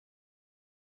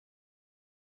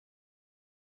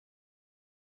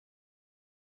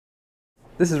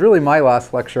This is really my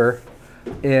last lecture,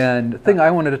 and the thing I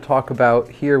wanted to talk about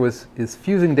here is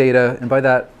fusing data, and by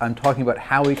that I'm talking about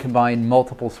how we combine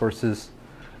multiple sources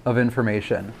of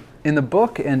information. In the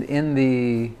book and in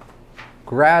the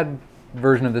grad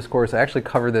version of this course, I actually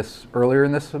covered this earlier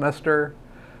in this semester,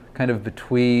 kind of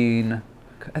between,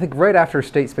 I think right after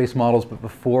state space models, but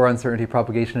before uncertainty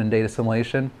propagation and data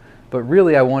assimilation. But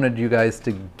really I wanted you guys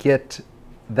to get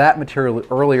that material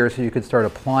earlier so you could start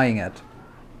applying it,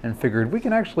 and figured we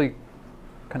can actually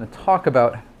kind of talk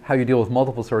about how you deal with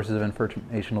multiple sources of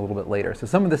information a little bit later. So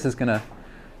some of this is going to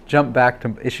jump back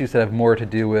to issues that have more to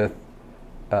do with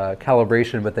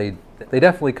calibration, but they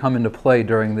definitely come into play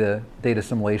during the data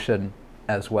assimilation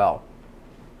as well.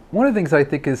 One of the things I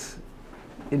think is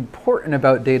important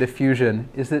about data fusion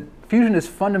is that fusion is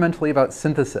fundamentally about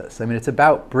synthesis. I mean, it's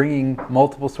about bringing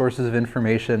multiple sources of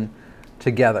information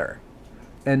together.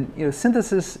 And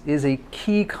synthesis is a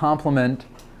key complement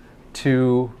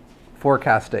to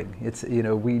forecasting. It's,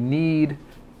 we need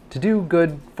to do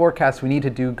good forecasts, we need to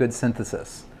do good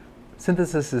synthesis.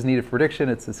 Synthesis is needed for prediction.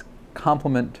 It's this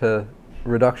complement to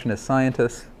reductionist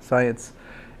science.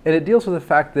 And it deals with the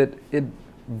fact that in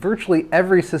virtually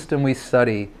every system we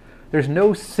study, there's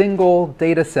no single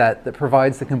data set that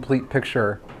provides the complete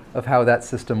picture of how that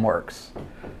system works.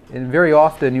 And very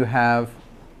often you have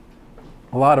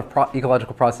a lot of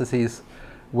ecological processes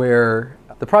where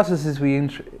the processes we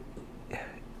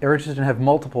are interested in have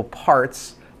multiple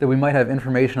parts that we might have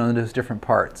information on those different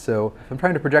parts. So if I'm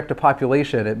trying to project a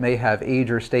population, it may have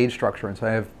age or stage structure, and so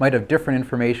I might have different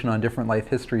information on different life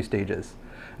history stages.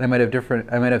 And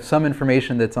I might have some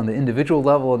information that's on the individual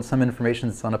level and some information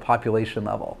that's on a population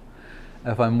level.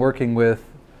 If I'm working with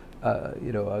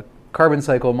a carbon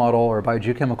cycle model or a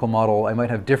biogeochemical model, I might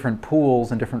have different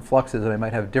pools and different fluxes, and I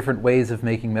might have different ways of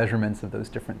making measurements of those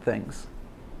different things.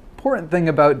 Important thing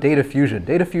about data fusion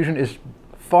is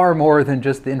far more than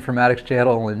just the informatics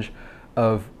challenge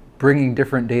of bringing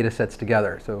different data sets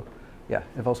together. So yeah, it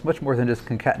involves much more than just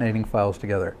concatenating files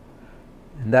together.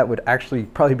 And that would actually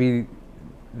probably be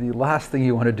the last thing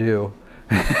you want to do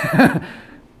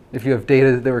if you have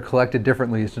data that were collected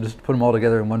differently, is to just put them all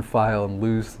together in one file and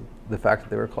lose the fact that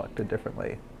they were collected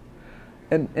differently.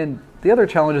 And the other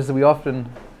challenge is that we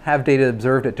often have data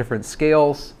observed at different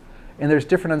scales, and there's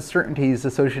different uncertainties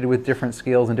associated with different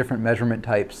scales and different measurement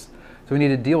types. So we need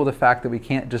to deal with the fact that we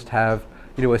can't just have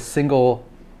a single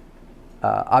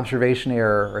observation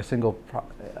error or a single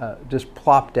just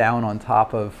plop down on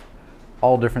top of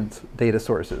all different data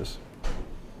sources.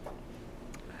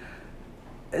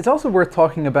 It's also worth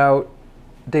talking about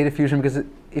data fusion because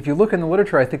if you look in the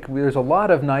literature, I think there's a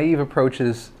lot of naive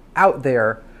approaches out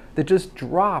there that just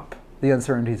drop the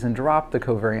uncertainties and drop the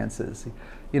covariances.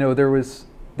 There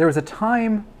was a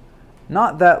time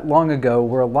not that long ago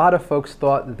where a lot of folks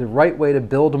thought that the right way to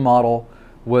build a model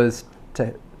was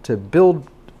to build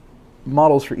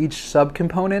models for each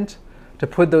subcomponent, to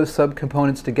put those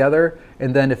subcomponents together,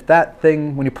 and then if that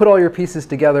thing, when you put all your pieces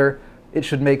together, it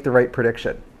should make the right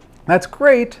prediction. That's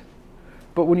great,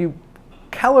 but when you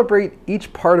calibrate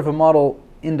each part of a model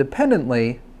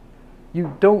independently,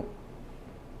 you don't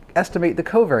estimate the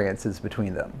covariances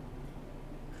between them.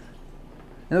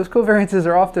 And those covariances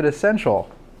are often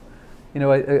essential.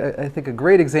 I think a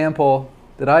great example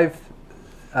that I've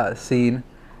seen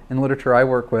in literature I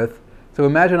work with, so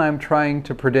imagine I'm trying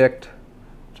to predict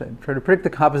the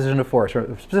composition of forest, or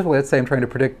specifically let's say I'm trying to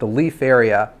predict the leaf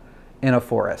area in a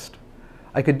forest.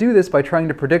 I could do this by trying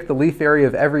to predict the leaf area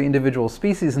of every individual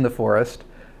species in the forest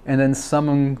and then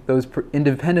summing those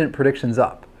independent predictions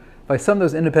up. If I sum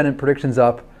those independent predictions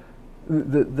up,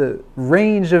 the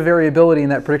range of variability in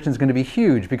that prediction is going to be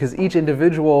huge because each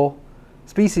individual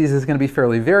species is going to be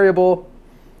fairly variable,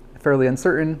 fairly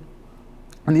uncertain,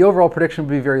 and the overall prediction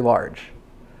will be very large.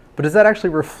 But does that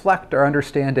actually reflect our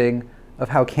understanding of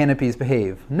how canopies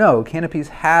behave? No, canopies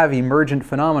have emergent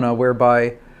phenomena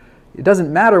whereby it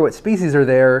doesn't matter what species are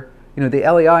there, the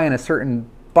LEI in a certain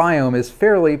biome is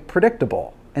fairly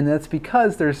predictable. And that's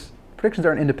because predictions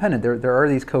aren't independent. There are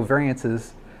these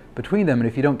covariances between them, and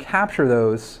if you don't capture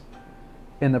those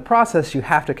in the process, you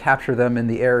have to capture them in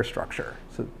the error structure.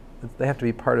 So they have to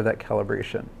be part of that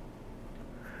calibration.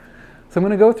 So I'm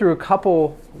going to go through a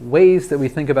couple ways that we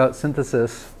think about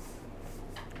synthesis.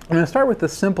 I'm going to start with the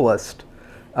simplest,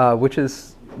 which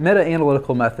is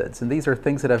meta-analytical methods. And these are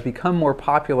things that have become more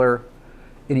popular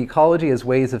in ecology as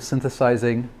ways of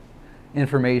synthesizing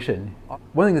information.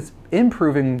 One thing that's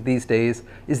improving these days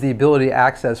is the ability to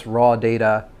access raw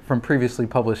data from previously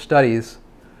published studies.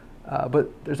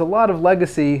 But there's a lot of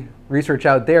legacy research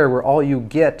out there where all you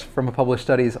get from a published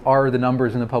studies are the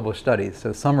numbers in the published studies.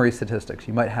 So summary statistics.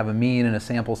 You might have a mean and a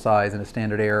sample size and a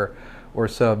standard error, or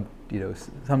some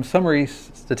summary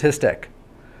statistic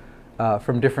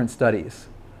from different studies.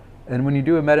 And when you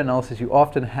do a meta-analysis, you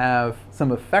often have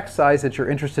some effect size that you're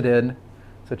interested in,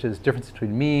 such as difference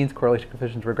between means, correlation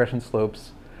coefficients, regression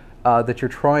slopes, that you're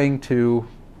trying to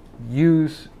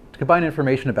use to combine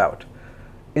information about.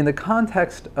 In the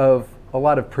context of a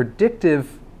lot of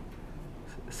predictive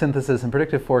synthesis and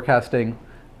predictive forecasting,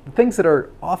 the things that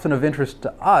are often of interest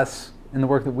to us in the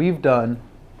work that we've done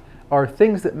are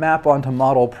things that map onto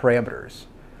model parameters.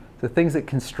 So things that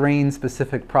constrain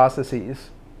specific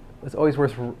processes. It's always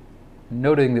worth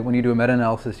noting that when you do a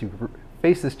meta-analysis, you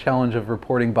face this challenge of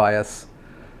reporting bias,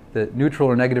 that neutral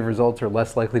or negative results are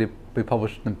less likely to be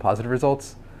published than positive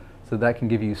results. So that can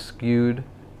give you skewed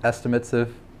estimates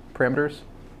of parameters.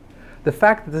 The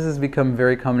fact that this has become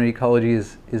very common in ecology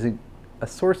is a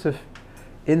source of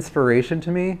inspiration to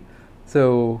me.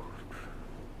 So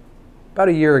about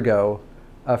a year ago,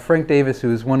 Frank Davis,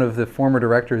 who is one of the former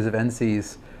directors of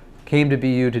NCEES, came to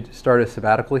BU to start a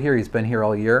sabbatical here. He's been here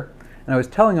all year. And I was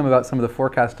telling him about some of the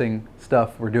forecasting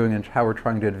stuff we're doing and how we're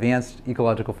trying to advance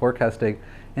ecological forecasting.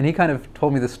 And he kind of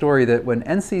told me the story that when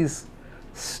NCEES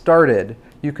started,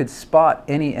 you could spot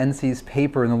any NCEES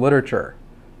paper in the literature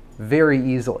very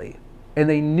easily. And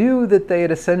they knew that they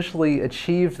had essentially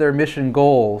achieved their mission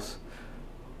goals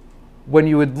when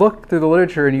you would look through the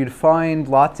literature and you'd find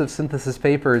lots of synthesis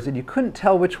papers and you couldn't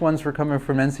tell which ones were coming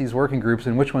from NCEES working groups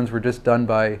and which ones were just done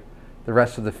by the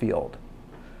rest of the field.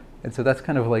 And so that's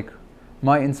kind of like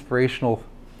my inspirational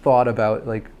thought about,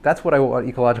 like, that's what I want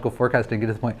ecological forecasting to get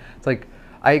to the point. It's like,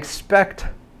 I expect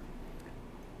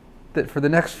that for the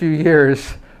next few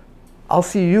years, I'll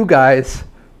see you guys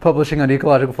publishing on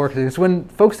ecological forecasting. It's when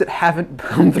folks that haven't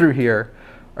come through here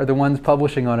are the ones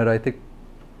publishing on it, I think,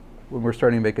 when we're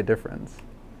starting to make a difference.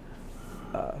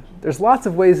 There's lots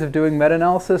of ways of doing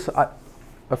meta-analysis.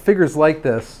 Figures like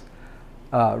this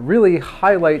really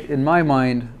highlight, in my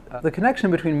mind, the connection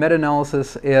between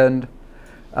meta-analysis and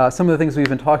some of the things we've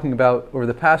been talking about over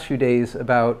the past few days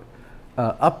about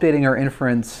updating our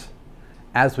inference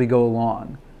as we go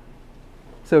along.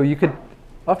 So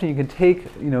often you can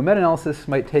take, meta-analysis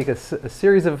might take a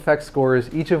series of effect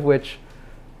scores, each of which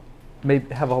may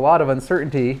have a lot of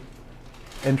uncertainty,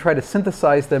 and try to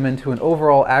synthesize them into an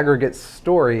overall aggregate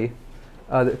story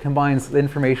that combines the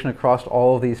information across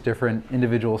all of these different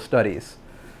individual studies,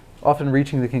 often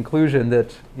reaching the conclusion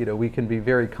that we can be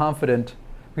very confident.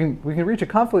 We can reach a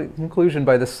conclusion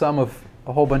by the sum of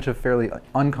a whole bunch of fairly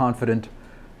unconfident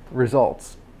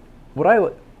results. What I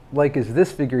like is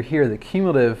this figure here, the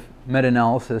cumulative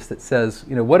meta-analysis that says,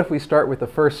 what if we start with the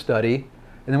first study,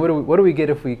 and then what do we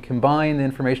get if we combine the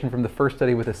information from the first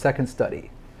study with the second study?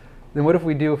 Then what if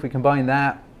we combine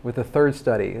that with the third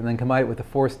study, and then combine it with the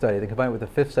fourth study, then combine it with the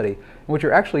fifth study? And what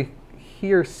you're actually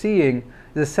here seeing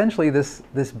is essentially this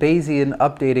Bayesian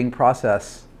updating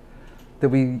process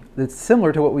that's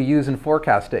similar to what we use in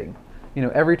forecasting.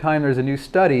 Every time there's a new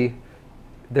study,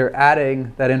 they're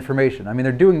adding that information. I mean,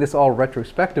 they're doing this all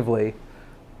retrospectively,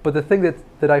 but the thing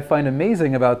that I find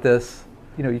amazing about this,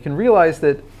 you can realize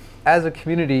that as a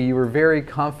community, you were very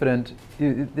confident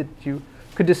that you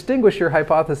could distinguish your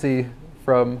hypothesis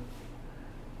from,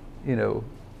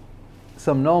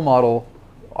 some null model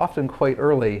often quite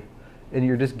early, and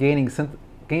you're just gaining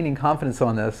confidence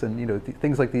on this, and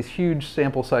things like these huge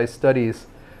sample size studies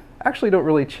actually don't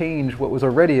really change what was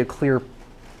already a clear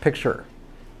picture.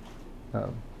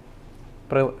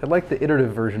 But I like the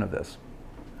iterative version of this.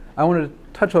 I want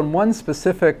to touch on one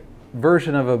specific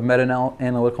version of a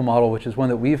meta-analytical model, which is one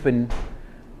that we've been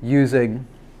using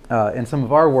in some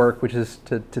of our work, which is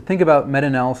to think about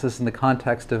meta-analysis in the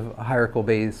context of a hierarchical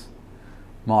Bayes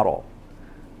model.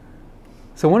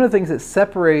 So one of the things that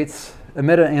separates a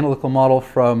meta-analytical model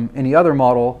from any other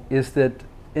model is that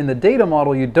in the data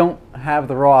model, you don't have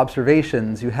the raw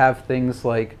observations. You have things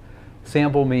like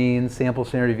sample means, sample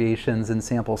standard deviations, and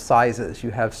sample sizes.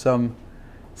 You have some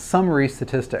summary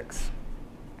statistics.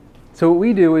 So what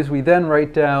we do is we then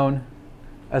write down,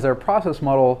 as our process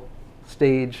model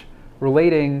stage,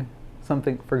 relating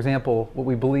something, for example, what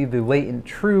we believe the latent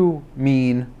true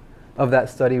mean of that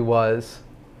study was,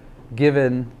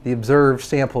 given the observed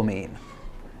sample mean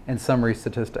and summary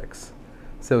statistics.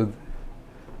 So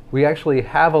we actually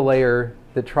have a layer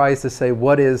that tries to say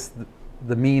what is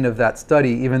the mean of that study,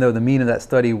 even though the mean of that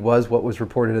study was what was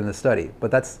reported in the study.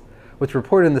 But what's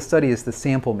reported in the study is the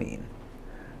sample mean.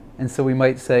 And so we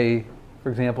might say, for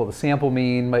example, the sample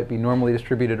mean might be normally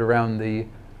distributed around the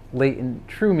latent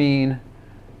true mean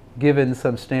given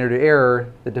some standard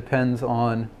error that depends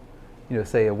on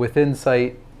say a within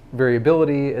site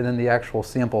variability and then the actual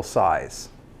sample size.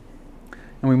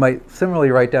 And we might similarly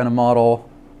write down a model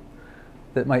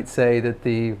that might say that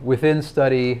the within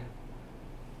study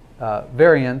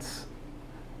variance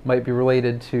might be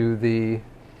related to the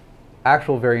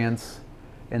actual variance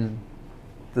in,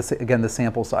 again, the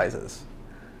sample sizes.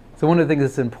 So one of the things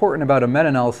that's important about a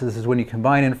meta-analysis is when you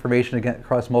combine information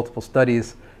across multiple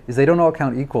studies is they don't all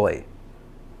count equally.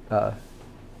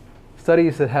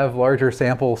 Studies that have larger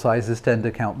sample sizes tend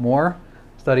to count more.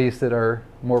 Studies that are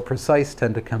more precise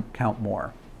tend to count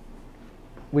more.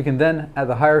 We can then, at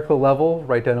the hierarchical level,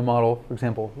 write down a model, for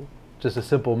example, just a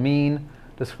simple mean,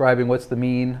 describing what's the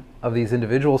mean of these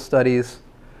individual studies,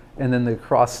 and then the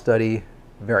cross-study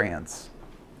variance.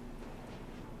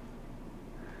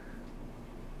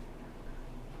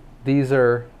 These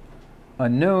are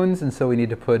unknowns, and so we need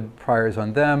to put priors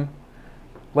on them.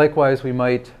 Likewise, we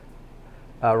might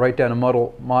write down a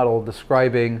model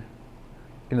describing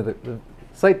the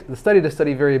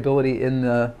study-to-study variability in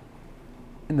the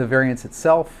variance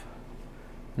itself.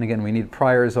 And again, we need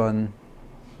priors on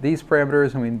these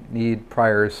parameters, and we need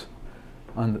priors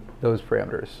on those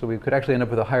parameters. So we could actually end up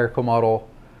with a hierarchical model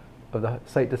of the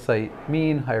site-to-site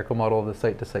mean, hierarchical model of the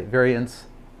site-to-site variance.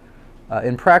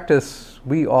 In practice,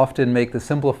 we often make the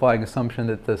simplifying assumption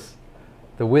that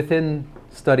the within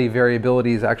study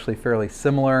variability is actually fairly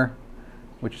similar,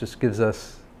 which just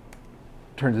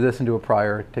turns this into a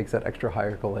prior, takes that extra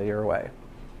hierarchical layer away.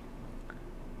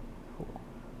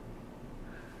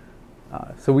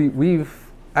 So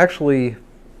we've actually,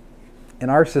 in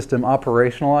our system,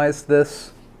 operationalized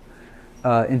this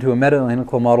into a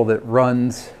meta-analytical model that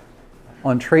runs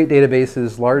on trait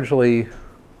databases largely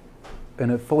in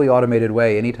a fully automated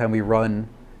way. Anytime we run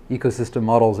ecosystem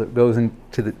models, it goes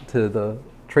into the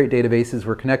trait databases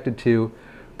we're connected to,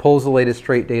 pulls the latest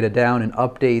trait data down, and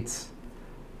updates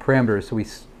parameters. So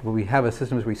we have a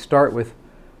system as we start with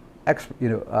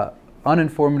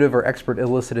uninformative or expert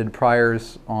elicited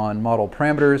priors on model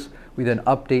parameters. We then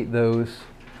update those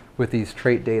with these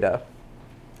trait data.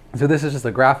 So this is just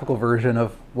a graphical version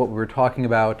of what we were talking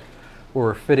about, where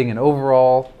we're fitting an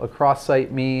overall, a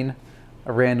cross-site mean,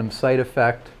 a random site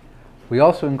effect. We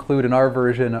also include in our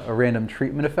version a random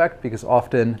treatment effect, because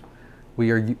often we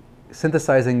are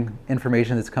synthesizing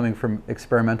information that's coming from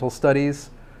experimental studies,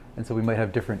 and so we might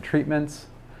have different treatments.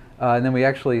 And then we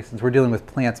actually, since we're dealing with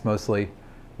plants mostly,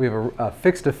 we have a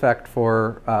fixed effect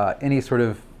for any sort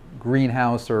of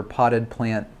greenhouse or potted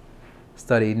plant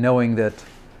study, knowing that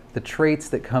the traits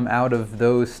that come out of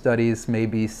those studies may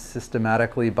be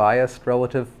systematically biased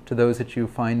relative to those that you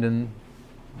find in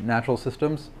natural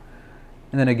systems.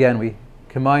 And then again, we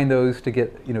combine those to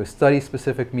get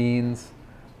study-specific means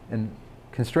and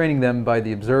constraining them by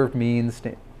the observed means,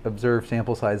 observed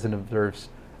sample size, and observed.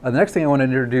 The next thing I want to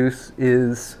introduce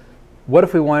is what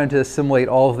if we wanted to assimilate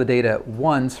all of the data at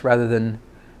once rather than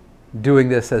doing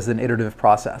this as an iterative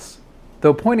process?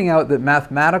 Though pointing out that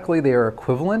mathematically they are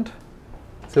equivalent.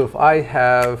 So if I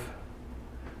have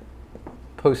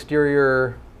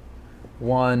posterior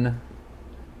 1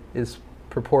 is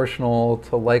proportional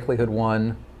to likelihood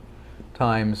 1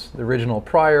 times the original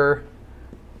prior,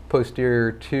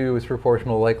 posterior 2 is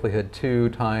proportional to likelihood 2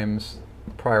 times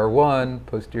prior 1,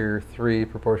 posterior 3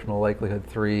 proportional to likelihood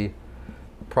 3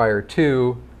 prior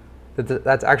 2,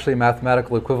 that's actually a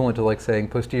mathematical equivalent to like saying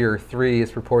posterior 3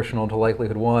 is proportional to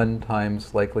likelihood 1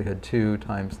 times likelihood 2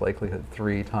 times likelihood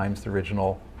 3 times the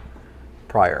original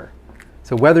prior.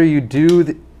 So whether you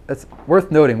do, that's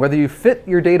worth noting, whether you fit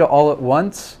your data all at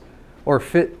once or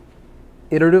fit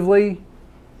iteratively,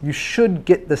 you should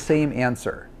get the same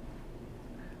answer.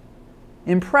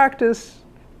 In practice,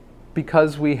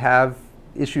 because we have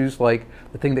issues like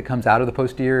the thing that comes out of the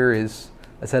posterior is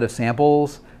a set of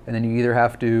samples, and then you either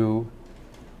have to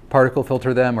particle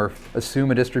filter them or assume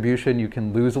a distribution, you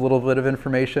can lose a little bit of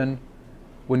information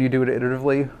when you do it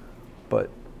iteratively.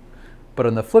 But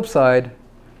on the flip side,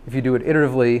 if you do it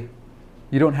iteratively,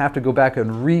 you don't have to go back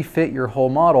and refit your whole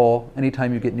model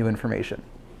anytime you get new information.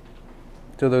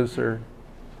 So those are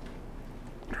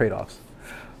trade-offs.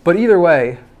 But either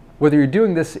way, whether you're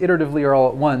doing this iteratively or all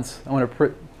at once, I want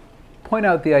to point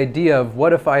out the idea of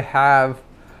what if I have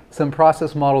some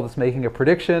process model that's making a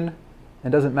prediction,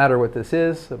 and doesn't matter what this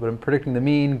is, but I'm predicting the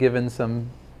mean given some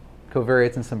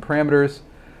covariates and some parameters.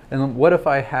 And what if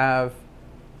I have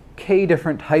k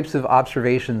different types of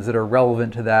observations that are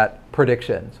relevant to that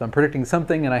prediction? So I'm predicting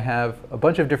something and I have a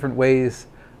bunch of different ways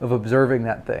of observing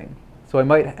that thing. So I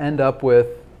might end up with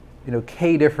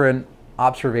k different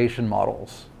observation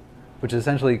models, which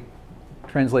essentially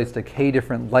translates to k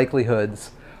different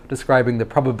likelihoods describing the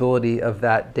probability of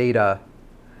that data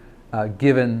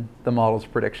given the model's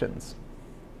predictions.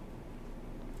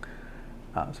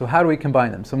 So how do we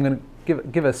combine them? So I'm going to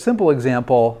give a simple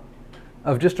example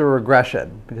of just a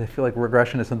regression, because I feel like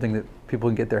regression is something that people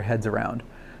can get their heads around.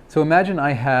 So imagine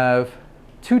I have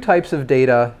two types of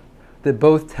data that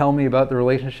both tell me about the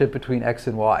relationship between x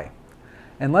and y.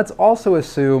 And let's also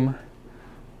assume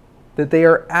that they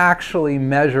are actually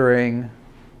measuring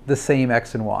the same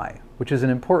x and y, which is an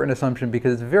important assumption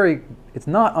because it's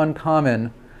not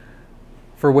uncommon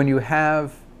for when you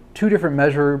have two different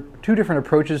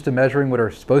approaches to measuring what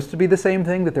are supposed to be the same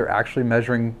thing, that they're actually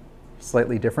measuring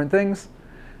slightly different things.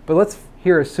 But let's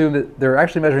here assume that they're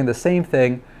actually measuring the same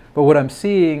thing, but what I'm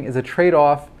seeing is a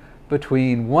trade-off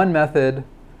between one method,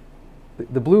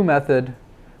 the blue method,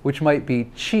 which might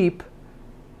be cheap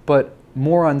but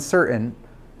more uncertain,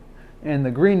 and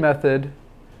the green method,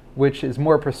 which is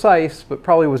more precise but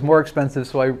probably was more expensive,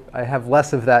 so I have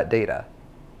less of that data.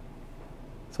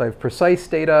 So I have precise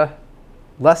data,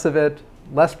 less of it,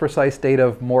 less precise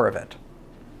data, more of it.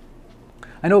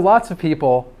 I know lots of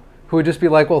people who would just be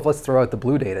like, well, let's throw out the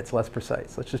blue data, it's less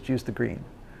precise. Let's just use the green.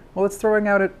 Well, it's throwing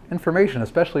out information,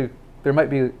 especially there might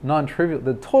be non-trivial,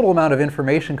 the total amount of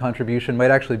information contribution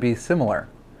might actually be similar.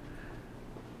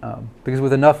 Because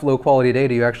with enough low quality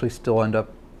data, you actually still end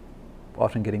up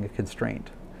often getting a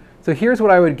constraint. So here's what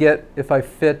I would get if I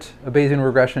fit a Bayesian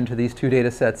regression to these two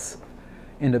data sets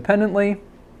independently.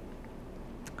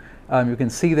 You can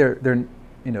see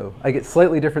I get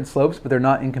slightly different slopes, but they're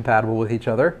not incompatible with each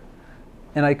other.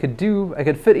 And I could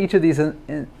fit each of these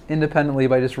independently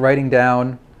by just writing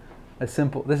down a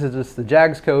simple, this is just the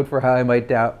JAGS code for how I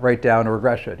might write down a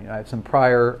regression. I have some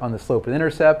prior on the slope and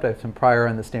intercept, I have some prior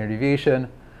on the standard deviation,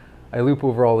 I loop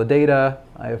over all the data,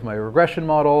 I have my regression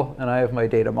model, and I have my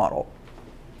data model.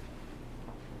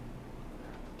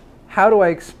 How do I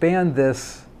expand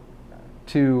this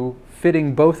to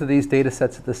fitting both of these data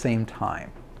sets at the same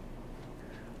time?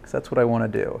 Because that's what I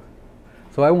want to do.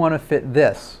 So I want to fit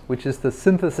this, which is the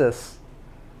synthesis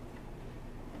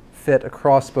fit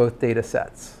across both data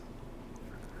sets.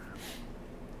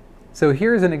 So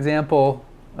here's an example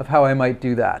of how I might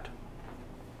do that.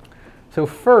 So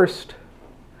first,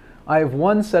 I have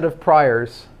one set of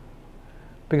priors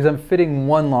because I'm fitting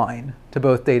one line to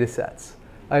both data sets.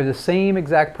 I have the same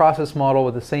exact process model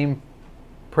with the same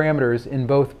parameters in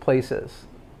both places.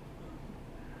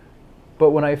 But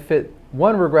when I fit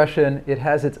one regression, it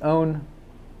has its own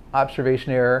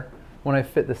observation error. When I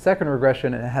fit the second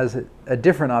regression, it has a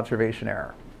different observation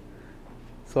error.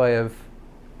 So I have,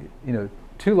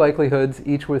 two likelihoods,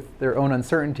 each with their own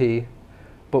uncertainty,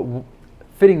 but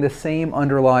fitting the same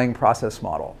underlying process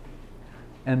model.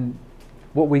 And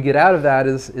what we get out of that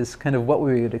is kind of what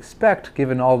we would expect,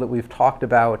 given all that we've talked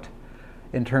about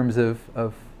in terms of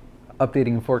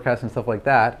updating and forecasting and stuff like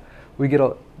that. We get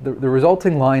the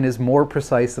resulting line is more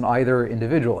precise than either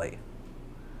individually,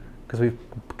 because we've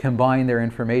combined their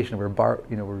information.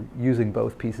 We're using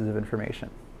both pieces of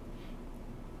information.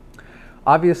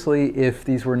 Obviously, if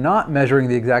these were not measuring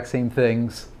the exact same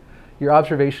things, your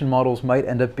observation models might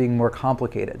end up being more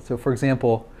complicated. So for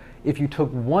example, if you took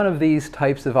one of these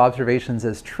types of observations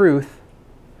as truth,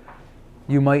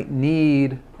 you might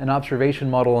need an observation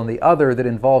model on the other that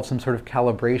involves some sort of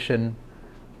calibration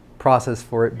process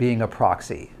for it being a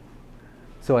proxy.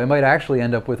 So I might actually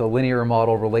end up with a linear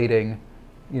model relating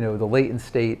the latent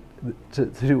state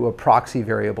to a proxy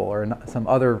variable, or some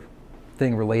other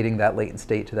thing relating that latent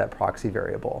state to that proxy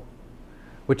variable,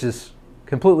 which is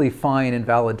completely fine and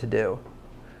valid to do.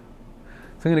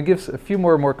 So I'm going to give a few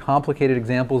more complicated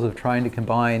examples of trying to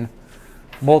combine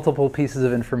multiple pieces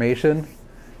of information.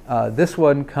 This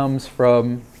one comes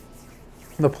from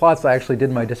the plots I actually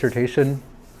did my dissertation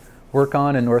work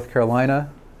on in North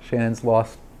Carolina. Shannon's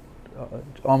lost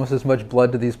almost as much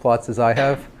blood to these plots as I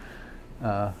have.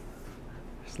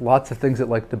 There's lots of things that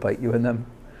like to bite you in them.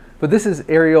 But this is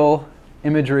aerial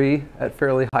imagery at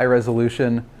fairly high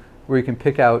resolution, where you can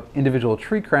pick out individual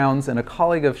tree crowns. And a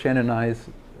colleague of Shannon and I's,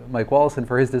 Mike Wallison,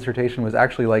 for his dissertation was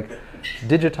actually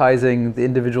digitizing the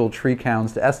individual tree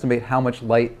crowns to estimate how much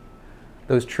light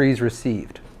those trees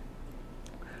received.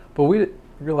 But we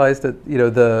realized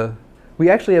that we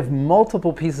actually have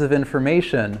multiple pieces of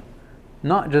information,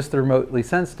 not just the remotely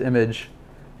sensed image,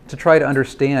 to try to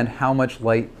understand how much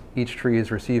light each tree is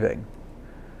receiving.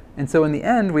 And so in the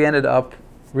end, we ended up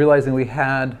realizing we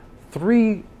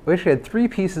actually had three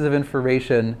pieces of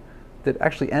information that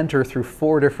actually enter through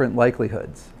 4 different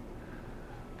likelihoods.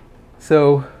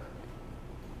 So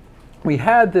we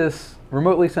had this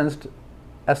remotely sensed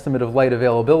estimate of light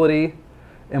availability,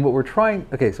 and what we're trying,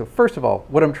 so first of all,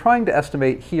 what I'm trying to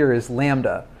estimate here is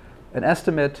lambda, an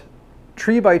estimate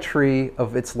tree by tree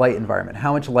of its light environment,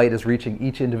 how much light is reaching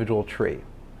each individual tree.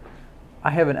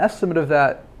 I have an estimate of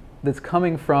that that's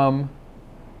coming from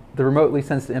the remotely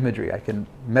sensed imagery. I can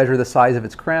measure the size of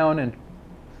its crown and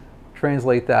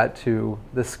translate that to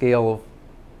the scale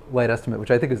of light estimate, which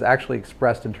I think is actually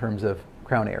expressed in terms of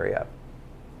crown area.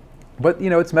 But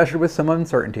it's measured with some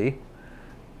uncertainty.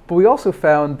 But we also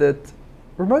found that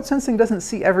remote sensing doesn't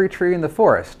see every tree in the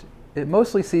forest. It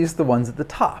mostly sees the ones at the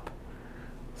top.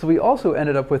 So we also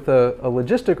ended up with a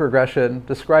logistic regression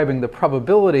describing the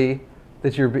probability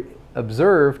that you're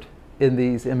observed in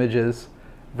these images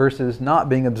versus not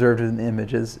being observed in the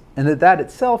images, and that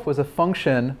itself was a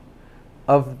function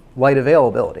of light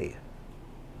availability.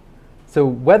 So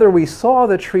whether we saw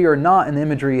the tree or not in the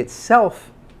imagery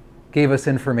itself gave us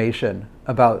information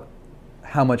about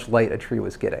how much light a tree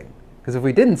was getting. Because if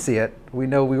we didn't see it, we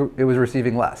know it was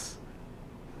receiving less.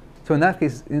 So in that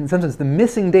case, in some sense, the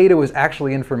missing data was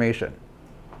actually information.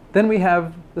 Then we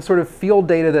have the sort of field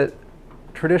data that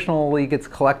traditionally gets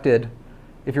collected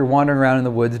if you're wandering around in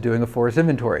the woods doing a forest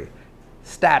inventory.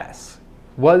 Status.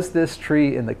 Was this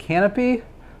tree in the canopy?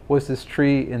 Was this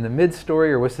tree in the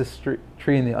mid-story? Or was this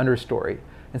tree in the understory?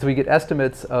 And so we get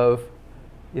estimates of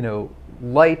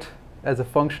light as a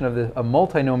function of a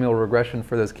multinomial regression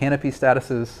for those canopy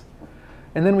statuses.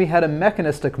 And then we had a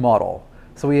mechanistic model.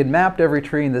 So we had mapped every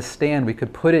tree in this stand. We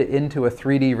could put it into a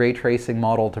 3D ray tracing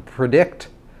model to predict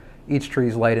each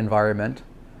tree's light environment.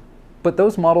 But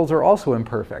those models are also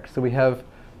imperfect. So we have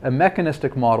a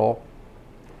mechanistic model,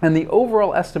 and the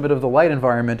overall estimate of the light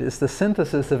environment is the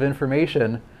synthesis of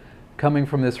information coming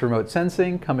from this remote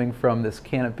sensing, coming from this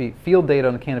canopy field data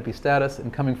on canopy status,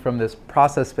 and coming from this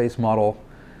process-based model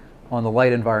on the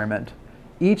light environment,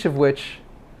 each of which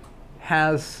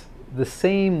has the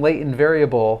same latent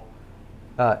variable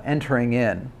entering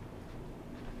in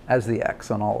as the x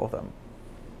on all of them.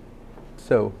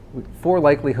 So 4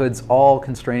 likelihoods all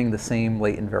constraining the same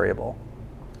latent variable.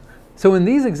 So in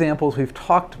these examples, we've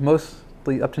talked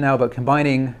mostly up to now about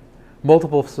combining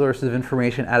multiple sources of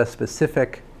information at a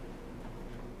specific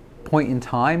point in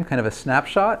time, kind of a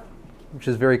snapshot, which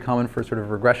is very common for sort of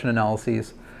regression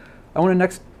analyses. I want to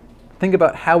next think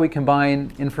about how we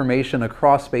combine information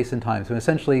across space and time. So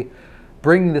essentially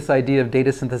bring this idea of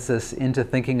data synthesis into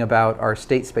thinking about our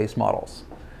state space models.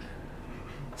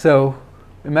 So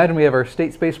imagine we have our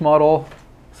state space model,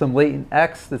 some latent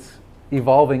x that's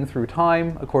evolving through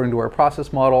time according to our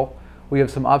process model. We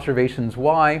have some observations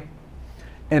y.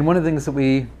 And one of the things that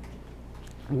we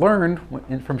learned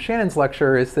from Shannon's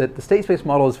lecture is that the state space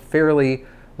model is fairly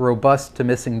robust to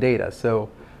missing data.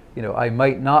 So I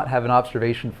might not have an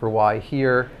observation for y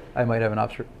here. I might have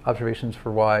observations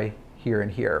for y here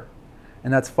and here.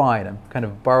 And that's fine. I'm kind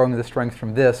of borrowing the strength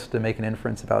from this to make an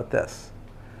inference about this.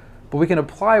 But we can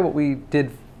apply what we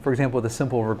did, for example, with a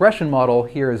simple regression model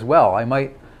here as well. I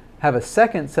might have a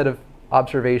second set of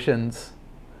observations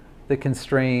that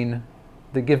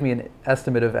give me an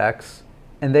estimate of x,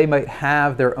 and they might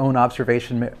have their own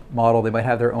observation model. They might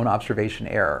have their own observation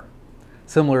error,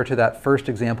 similar to that first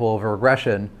example of a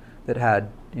regression that had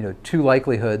 2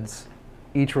 likelihoods,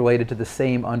 each related to the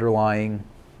same underlying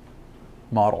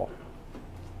model.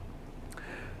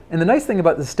 And the nice thing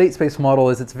about the state space model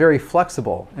is it's very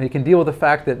flexible, and you can deal with the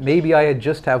fact that maybe I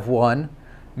just have one,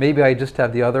 maybe I just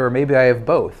have the other, or maybe I have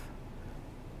both.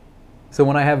 So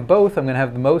when I have both, I'm going to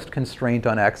have the most constraint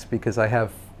on x because I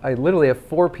literally have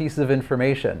 4 pieces of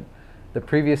information: the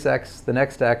previous x, the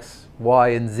next x, y,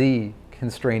 and z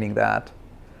constraining that.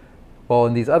 While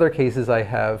in these other cases I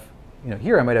have,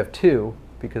 here I might have 2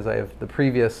 because I have the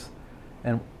previous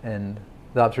and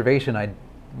the observation. I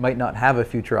might not have a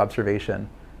future observation.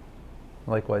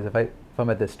 Likewise, if I'm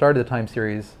at the start of the time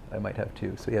series, I might have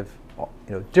 2. So you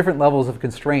have different levels of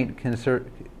constraint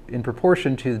in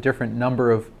proportion to the different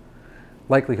number of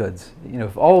likelihoods.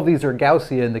 If all of these are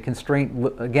Gaussian, the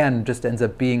constraint again just ends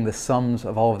up being the sums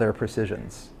of all of their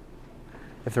precisions.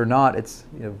 If they're not, it's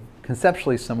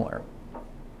conceptually similar.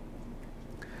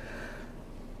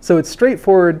 So it's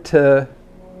straightforward to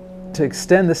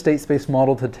extend the state space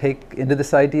model to take into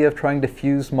this idea of trying to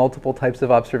fuse multiple types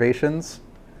of observations.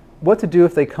 What to do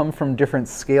if they come from different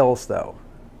scales, though?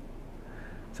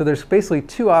 So there's basically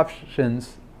 2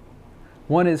 options.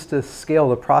 One is to scale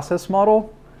the process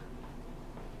model,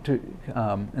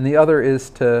 and the other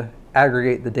is to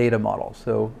aggregate the data model.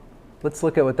 So let's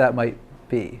look at what that might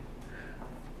be.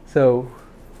 So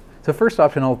first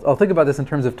option, I'll think about this in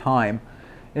terms of time.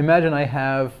 Imagine I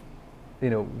have,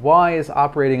 y is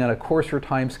operating on a coarser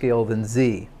time scale than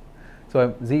z.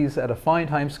 So z's at a fine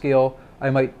time scale. I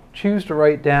might choose to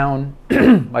write down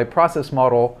my process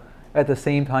model at the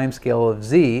same time scale of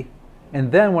z,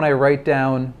 And then when I write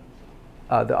down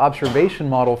the observation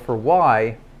model for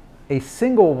y, a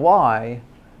single y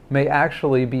may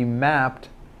actually be mapped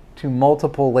to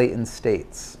multiple latent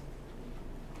states.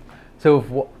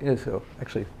 So,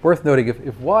 actually, worth noting,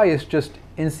 if y is just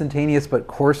instantaneous but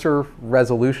coarser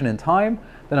resolution in time,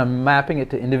 then I'm mapping it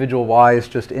to individual y's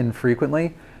just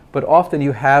infrequently. But often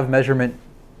you have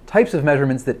types of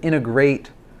measurements that integrate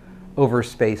over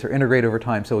space or integrate over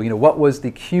time. So, what was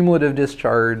the cumulative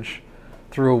discharge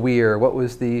through a weir? What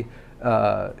was the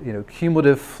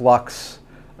cumulative flux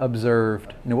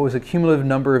observed? What was the cumulative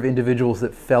number of individuals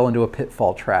that fell into a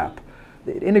pitfall trap?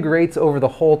 It integrates over the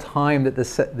whole time that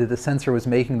the sensor was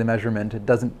making the measurement. It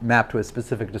doesn't map to a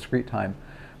specific discrete time.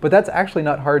 But that's actually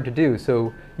not hard to do.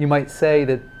 So you might say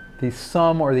that the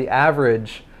sum or the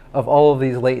average of all of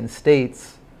these latent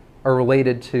states are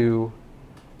related to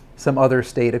some other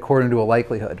state according to a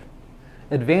likelihood.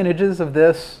 Advantages of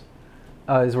this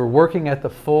is we're working at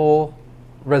the full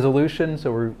resolution,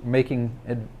 so we're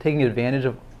taking advantage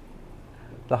of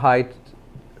the high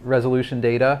resolution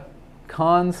data.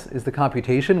 Cons is the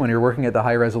computation. When you're working at the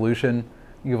high resolution,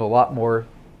 you have a lot more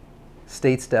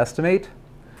states to estimate.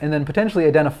 And then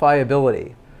potentially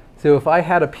identifiability. So if I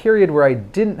had a period where I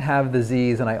didn't have the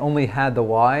z's and I only had the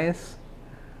y's,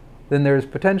 then there's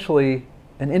potentially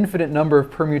an infinite number of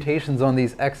permutations on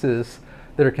these x's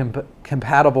that are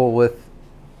compatible with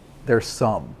their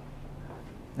sum.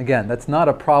 Again, that's not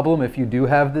a problem if you do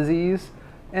have the z's,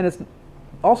 and it's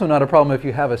also not a problem if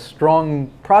you have a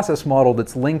strong process model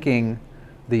that's linking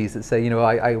these that say,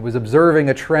 I was observing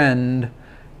a trend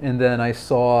and then I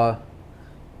saw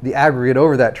the aggregate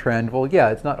over that trend. Well, yeah,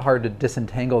 it's not hard to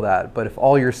disentangle that, but if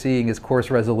all you're seeing is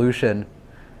coarse resolution,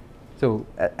 so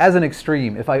as an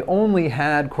extreme, if I only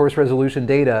had coarse resolution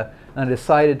data and I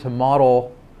decided to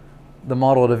model the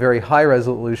model at a very high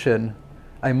resolution,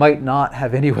 I might not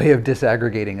have any way of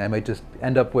disaggregating. I might just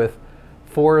end up with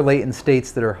 4 latent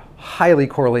states that are highly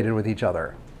correlated with each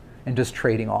other and just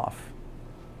trading off.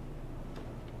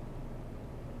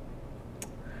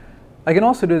 I can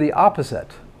also do the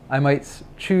opposite. I might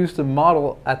choose to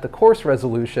model at the coarse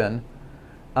resolution,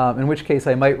 in which case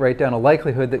I might write down a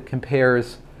likelihood that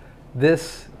compares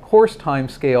this coarse time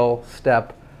scale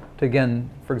step to, again,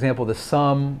 for example, the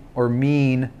sum or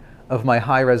mean of my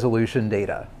high resolution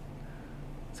data.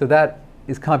 So that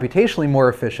is computationally more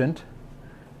efficient,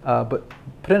 but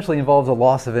potentially involves a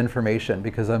loss of information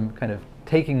because I'm kind of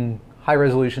taking high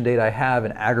resolution data I have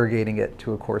and aggregating it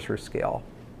to a coarser scale.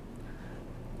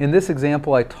 In this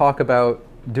example, I talk about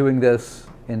doing this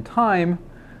in time,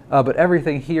 but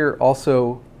everything here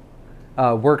also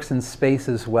works in space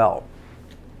as well.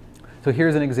 So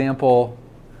here's an example,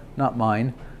 not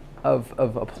mine, of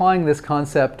applying this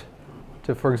concept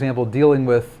to, for example, dealing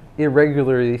with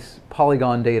irregularly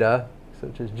polygon data,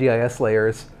 such as GIS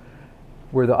layers,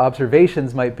 where the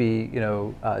observations might be,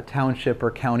 township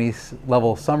or county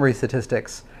level summary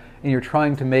statistics, and you're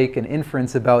trying to make an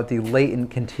inference about the latent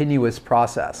continuous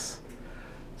process.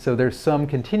 So there's some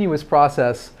continuous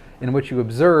process in which you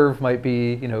observe might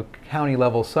be, county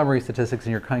level summary statistics,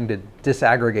 and you're trying to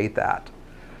disaggregate that.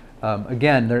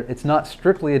 Again, it's not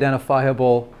strictly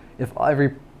identifiable if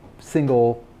every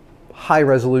single high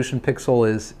resolution pixel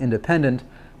is independent,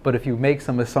 but if you make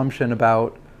some assumption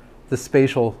about the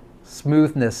spatial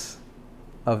smoothness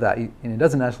of that, and it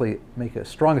doesn't actually make a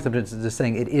strong assumption, it's just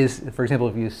saying it is, for example,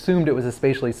 if you assumed it was a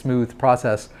spatially smooth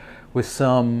process with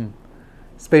some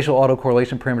spatial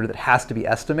autocorrelation parameter that has to be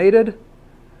estimated,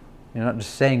 you're not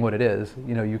just saying what it is,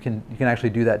 you can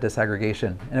actually do that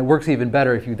disaggregation. And it works even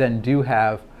better if you then do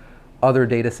have other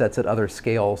data sets at other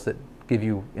scales that give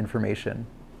you information.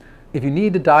 If you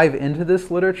need to dive into this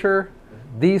literature,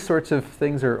 these sorts of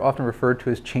things are often referred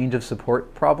to as change of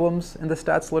support problems in the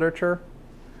stats literature,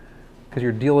 because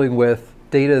you're dealing with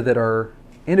data that are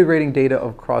integrating data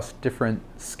across different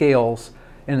scales.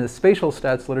 And in the spatial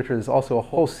stats literature, there's also a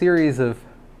whole series of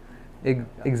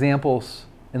examples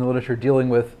in the literature dealing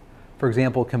with, for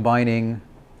example, combining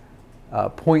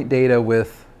point data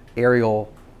with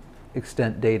aerial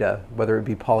extent data, whether it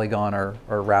be polygon or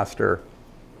raster.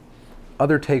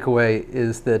 Other takeaway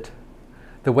is that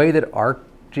the way that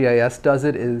ArcGIS does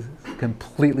it is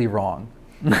completely wrong.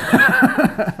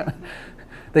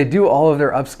 They do all of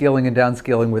their upscaling and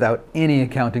downscaling without any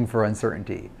accounting for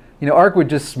uncertainty. Arc would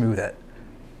just smooth it.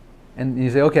 And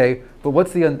you say, okay, but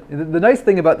what's the nice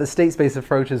thing about the state space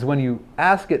approach is when you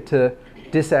ask it to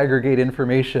disaggregate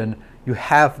information, you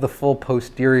have the full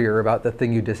posterior about the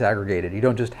thing you disaggregated. You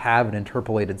don't just have an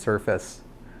interpolated surface,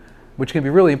 which can be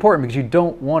really important because you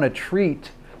don't want to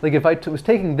treat, like if I was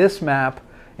taking this map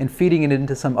and feeding it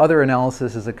into some other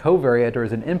analysis as a covariate or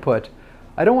as an input,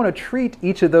 I don't want to treat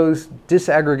each of those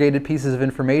disaggregated pieces of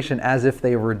information as if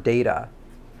they were data,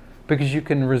 because you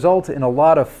can result in a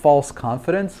lot of false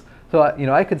confidence. So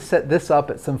I could set this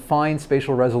up at some fine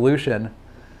spatial resolution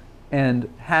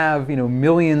and have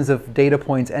millions of data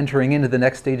points entering into the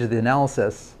next stage of the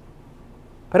analysis.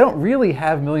 But I don't really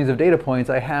have millions of data points.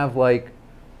 I have like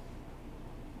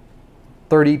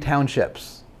 30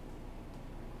 townships.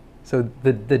 So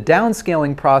the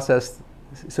downscaling process,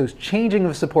 so changing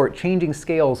of support, changing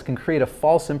scales can create a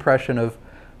false impression of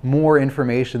more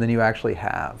information than you actually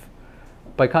have.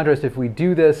 By contrast, if we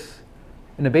do this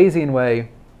in a Bayesian way,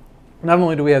 not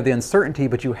only do we have the uncertainty,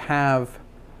 but you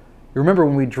remember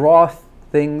when we draw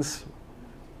things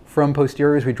from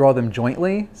posteriors, we draw them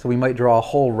jointly. So we might draw a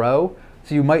whole row.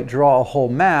 So you might draw a whole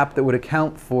map that would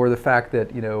account for the fact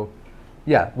that,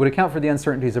 would account for the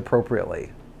uncertainties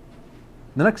appropriately.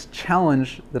 The next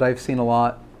challenge that I've seen a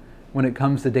lot when it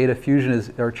comes to data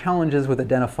fusion are challenges with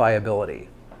identifiability.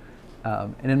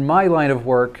 And in my line of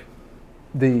work,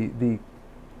 the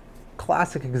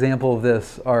classic example of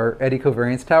this are eddy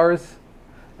covariance towers.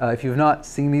 If you've not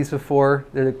seen these before,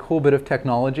 they're a cool bit of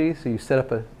technology. So you set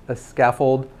up a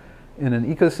scaffold in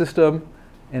an ecosystem,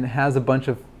 and it has a bunch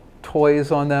of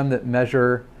toys on them that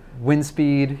measure wind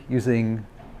speed using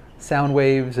sound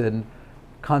waves and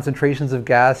concentrations of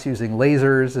gas using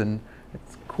lasers, and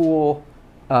it's cool.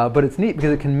 But it's neat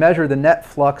because it can measure the net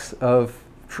flux of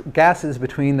gases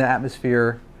between the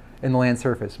atmosphere and the land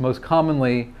surface, most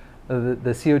commonly the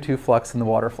CO2 flux and the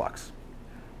water flux.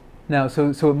 Now, so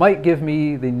it might give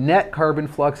me the net carbon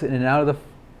flux in and out of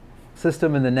the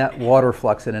system and the net water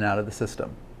flux in and out of the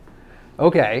system.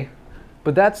 Okay,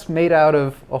 but that's made out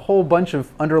of a whole bunch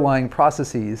of underlying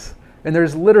processes, and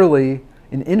there's literally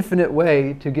an infinite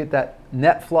way to get that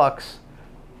net flux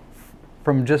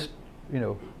from just,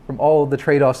 from all of the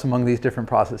trade-offs among these different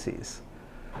processes.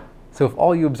 So if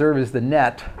all you observe is the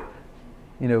net,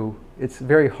 it's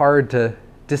very hard to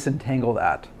disentangle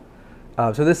that.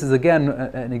 So this is, again,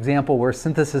 an example where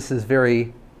synthesis is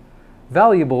very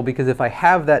valuable, because if I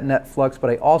have that net flux, but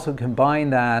I also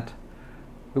combine that,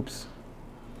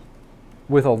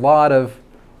 with a lot of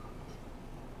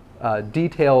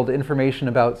detailed information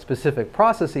about specific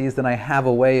processes, then I have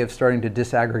a way of starting to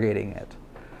disaggregating it.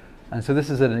 And so this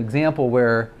is an example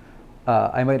where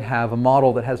I might have a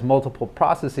model that has multiple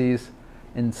processes,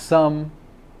 and some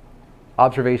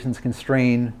observations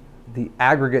constrain the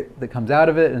aggregate that comes out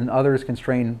of it, and others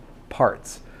constrain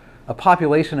parts. A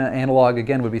population analog,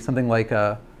 again, would be something like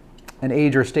an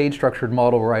age or stage structured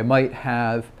model, where I might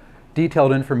have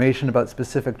detailed information about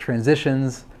specific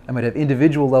transitions. I might have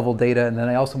individual level data, and then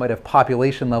I also might have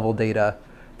population level data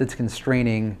that's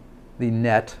constraining the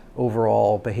net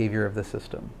overall behavior of the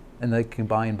system. And they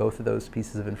combine both of those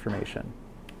pieces of information.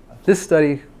 This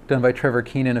study done by Trevor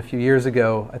Keenan a few years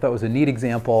ago, I thought was a neat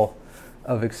example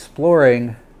of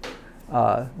exploring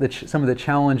some of the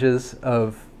challenges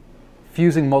of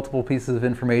fusing multiple pieces of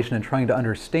information and trying to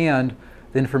understand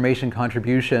the information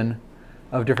contribution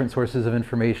of different sources of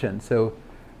information. So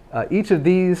each of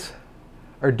these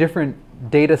are different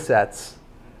data sets.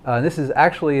 This is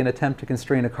actually an attempt to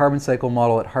constrain a carbon cycle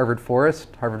model at Harvard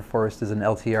Forest. Harvard Forest is an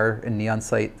LTR and neon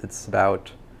site that's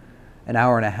about an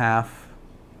hour and a half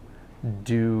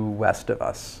due west of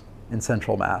us in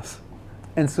central Mass.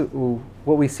 And so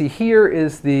what we see here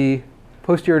is the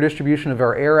posterior distribution of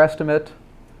our error estimate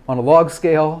on a log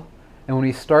scale. And when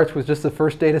he starts with just the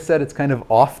first data set, it's kind of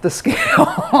off the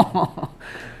scale.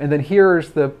 And then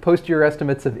here's the posterior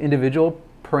estimates of individual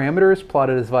parameters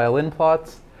plotted as violin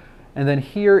plots. And then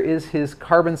here is his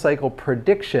carbon cycle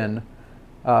prediction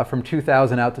from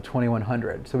 2000 out to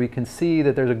 2100. So we can see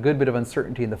that there's a good bit of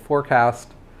uncertainty in the forecast,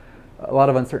 a lot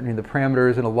of uncertainty in the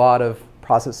parameters, and a lot of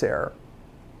process error.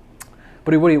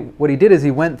 But what he did is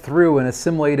he went through and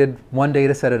assimilated one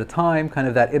data set at a time, kind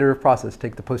of that iterative process.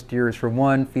 Take the posteriors for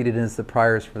one, feed it into the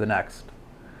priors for the next.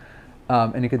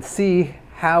 And you could see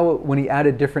how, when he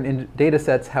added different data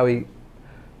sets, how he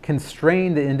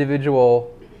constrained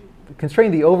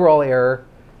the overall error,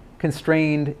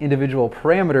 constrained individual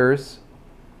parameters,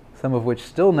 some of which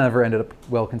still never ended up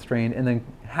well constrained, and then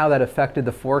how that affected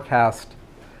the forecast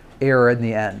error in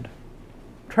the end.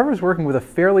 Trevor's working with a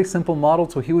fairly simple model,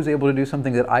 so he was able to do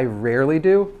something that I rarely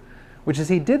do, which is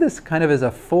he did this kind of as a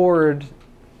forward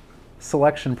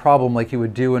selection problem like you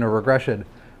would do in a regression,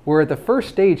 where at the first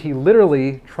stage he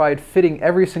literally tried fitting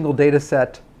every single data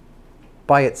set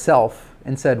by itself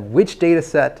and said, which data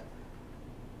set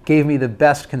gave me the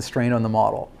best constraint on the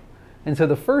model? And so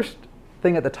the first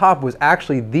thing at the top was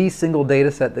actually the single data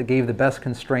set that gave the best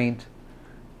constraint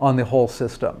on the whole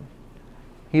system.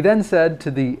 He then said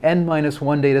to the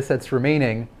n-1 data sets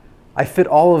remaining, I fit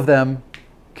all of them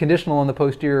conditional on the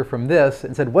posterior from this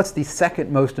and said, what's the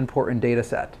second most important data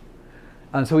set?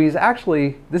 So he's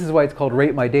actually, this is why it's called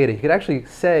rate my data. He could actually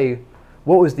say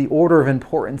what was the order of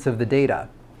importance of the data.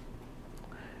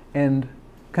 And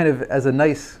kind of as a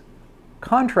nice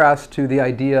contrast to the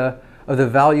idea of the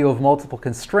value of multiple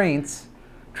constraints,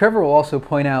 Trevor will also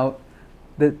point out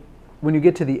that when you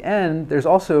get to the end, there's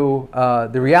also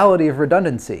the reality of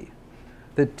redundancy.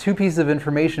 That two pieces of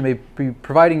information may be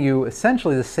providing you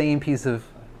essentially the same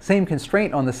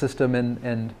constraint on the system,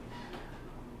 and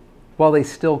while they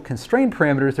still constrain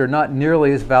parameters, they're not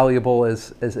nearly as valuable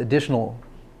as additional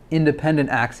independent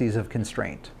axes of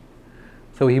constraint.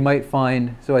 So he might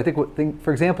find, so I think,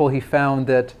 for example, he found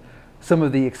that some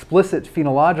of the explicit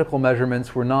phenological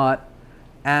measurements were not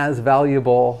as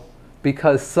valuable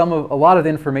because a lot of the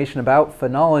information about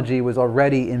phenology was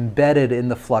already embedded in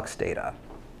the flux data.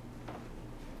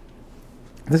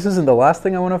 This isn't the last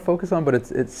thing I want to focus on, but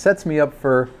it sets me up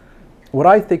for what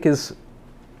I think is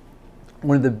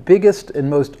one of the biggest and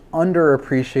most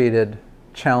underappreciated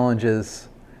challenges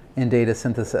in data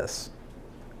synthesis,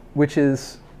 which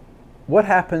is what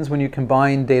happens when you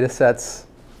combine data sets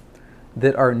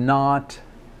that are not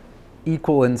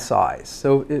equal in size.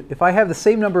 So if I have the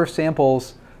same number of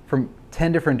samples from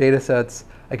 10 different data sets,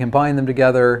 I combine them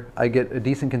together, I get a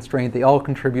decent constraint, they all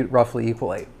contribute roughly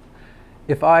equally.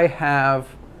 If I have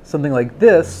something like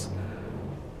this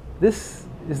is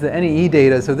the NEE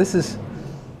data, so this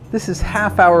is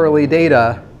half-hourly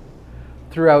data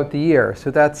throughout the year.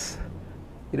 So that's,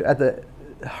 at the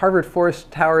Harvard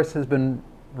Forest Towers has been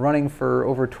running for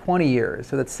over 20 years.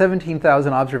 So that's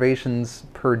 17,000 observations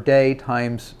per day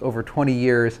times over 20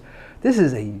 years. This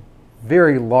is a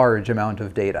very large amount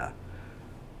of data.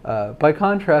 By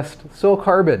contrast, soil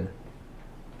carbon.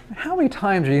 How many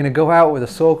times are you going to go out with a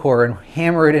soil core and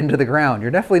hammer it into the ground?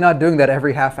 You're definitely not doing that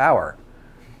every half hour.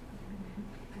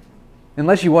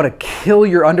 Unless you want to kill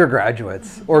your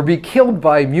undergraduates or be killed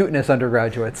by mutinous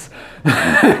undergraduates.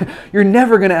 You're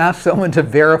never going to ask someone to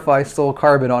verify soil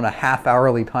carbon on a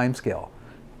half-hourly timescale.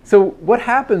 So what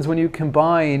happens when you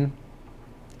combine,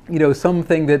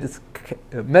 something that is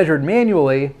measured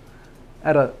manually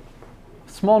at a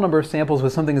small number of samples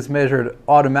with something that's measured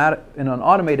in an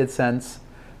automated sense?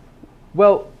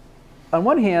 Well, on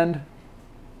one hand,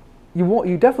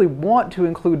 you definitely want to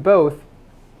include both,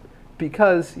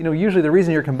 because usually the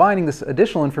reason you're combining this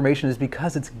additional information is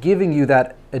because it's giving you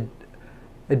that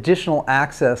additional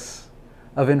access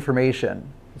of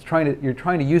information. You're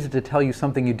trying to use it to tell you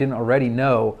something you didn't already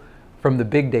know from the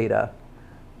big data.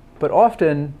 But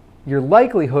often your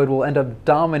likelihood will end up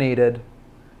dominated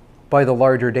by the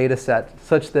larger data set,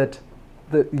 such that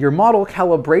your model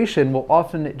calibration will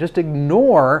often just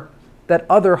ignore that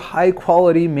other high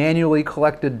quality manually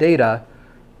collected data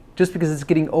just because it's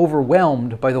getting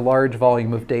overwhelmed by the large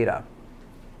volume of data.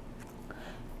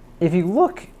 If you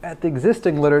look at the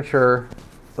existing literature,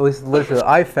 at least the literature that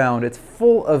I've found, it's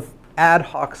full of ad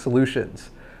hoc solutions.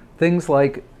 Things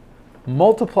like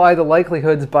multiply the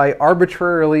likelihoods by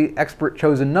arbitrarily expert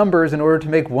chosen numbers in order to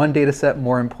make one data set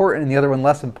more important and the other one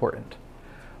less important.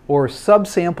 Or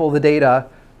subsample the data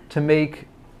to make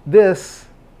this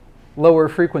lower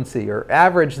frequency, or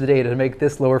average the data to make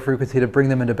this lower frequency to bring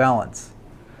them into balance.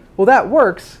 Well, that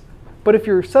works, but if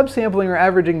you're subsampling or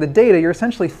averaging the data, you're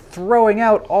essentially throwing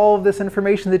out all of this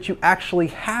information that you actually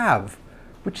have,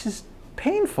 which is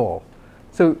painful.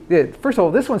 So first of all,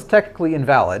 this one's technically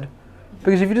invalid,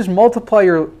 because if you just multiply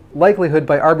your likelihood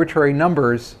by arbitrary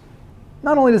numbers,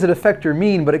 not only does it affect your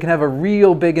mean, but it can have a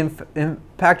real big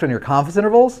impact on your confidence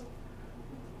intervals.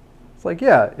 It's like,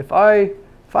 yeah, if I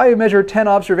measure 10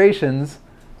 observations,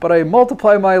 but I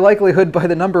multiply my likelihood by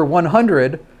the number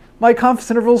 100, my confidence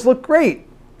intervals look great.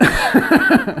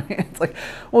 It's like,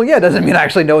 well, yeah, it doesn't mean I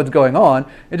actually know what's going on.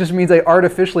 It just means I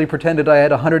artificially pretended I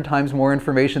had 100 times more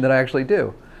information than I actually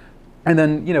do. And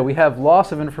then, we have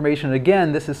loss of information.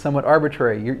 Again, this is somewhat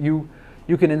arbitrary. You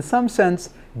can, in some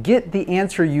sense, get the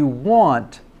answer you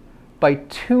want by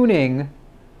tuning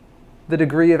the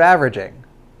degree of averaging.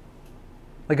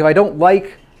 Like if I don't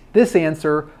like this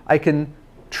answer, I can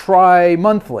try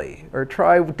monthly, or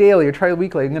try daily, or try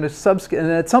weekly. I'm going to and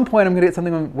then at some point I'm going to get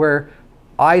something where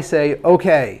I say,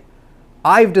 okay,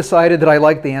 I've decided that I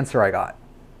like the answer I got,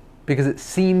 because it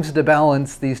seems to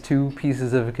balance these two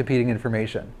pieces of competing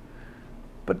information.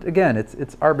 But again,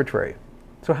 it's arbitrary.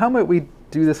 So how might we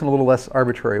do this in a little less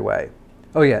arbitrary way?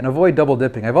 Oh yeah, and avoid double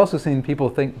dipping. I've also seen people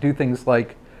do things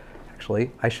like,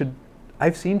 actually,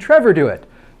 I've seen Trevor do it.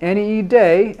 NEE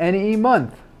day, NEE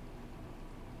month,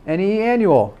 NEE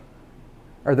annual.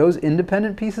 Are those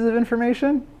independent pieces of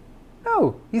information?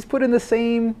 No, he's put in the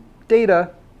same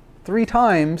data 3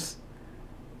 times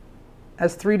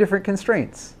has 3 different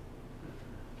constraints.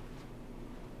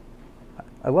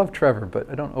 I love Trevor, but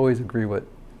I don't always agree with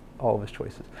all of his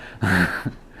choices.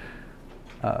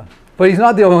 But he's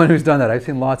not the only one who's done that. I've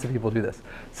seen lots of people do this.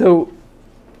 So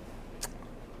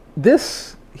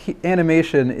this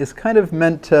animation is kind of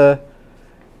meant to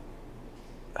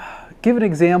give an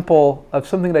example of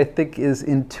something that I think is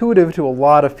intuitive to a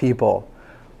lot of people,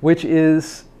 which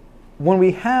is when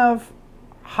we have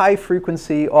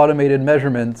high-frequency automated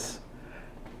measurements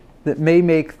that may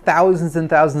make thousands and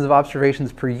thousands of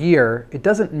observations per year, it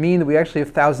doesn't mean that we actually have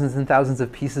thousands and thousands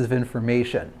of pieces of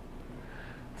information.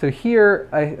 So here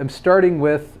I am starting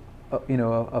with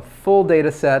a full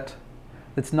data set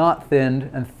that's not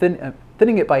thinned, and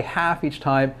thinning it by half each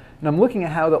time, and I'm looking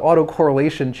at how the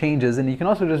autocorrelation changes. And you can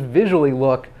also just visually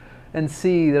look and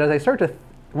see that as I start to,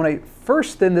 when I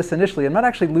first thin this initially, I'm not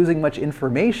actually losing much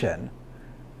information,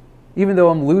 even though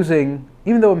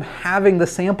I'm having the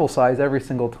sample size every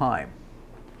single time.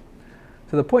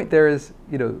 So the point there is,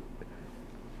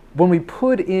 when we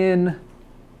put in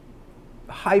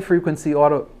high-frequency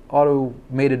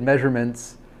automated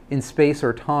measurements in space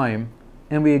or time,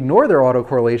 and we ignore their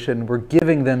autocorrelation, we're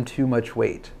giving them too much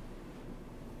weight.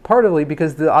 Partly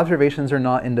because the observations are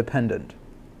not independent.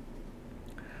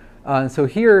 So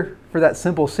here, for that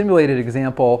simple simulated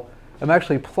example, I'm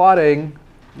actually plotting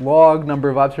log number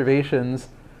of observations,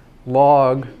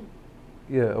 log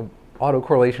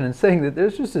autocorrelation, and saying that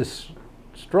there's just this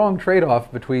strong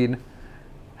trade-off between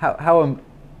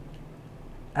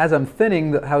as I'm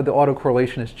thinning, how the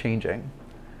autocorrelation is changing,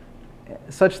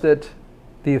 such that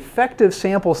the effective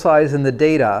sample size in the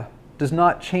data does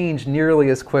not change nearly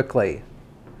as quickly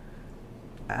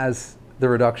as the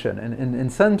reduction. And in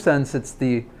some sense, it's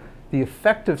the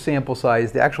effective sample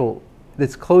size,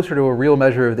 that's closer to a real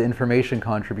measure of the information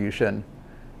contribution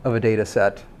of a data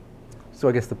set. So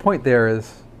I guess the point there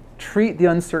is treat the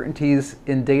uncertainties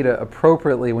in data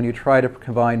appropriately when you try to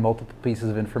combine multiple pieces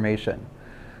of information.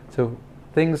 So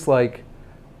things like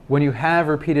when you have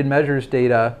repeated measures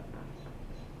data,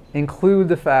 include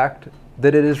the fact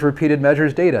that it is repeated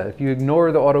measures data. If you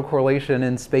ignore the autocorrelation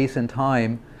in space and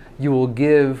time, you will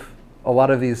give a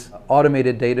lot of these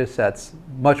automated data sets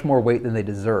much more weight than they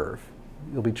deserve.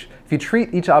 If you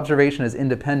treat each observation as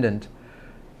independent,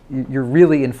 you're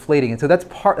really inflating it. So that's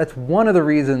one of the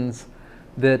reasons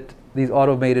that these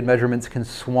automated measurements can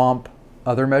swamp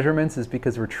other measurements, is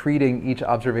because we're treating each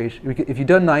observation. If you're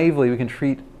done naively, we can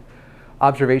treat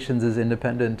observations as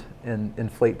independent and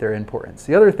inflate their importance.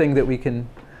 The other thing that we can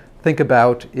think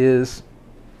about is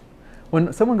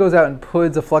when someone goes out and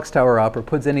puts a flux tower up or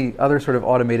puts any other sort of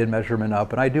automated measurement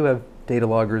up, and I do have data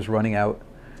loggers running out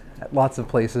at lots of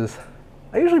places,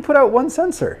 I usually put out one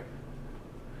sensor.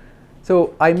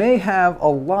 So I may have a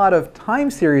lot of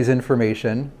time series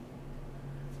information,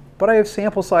 but I have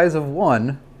sample size of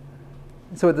 1.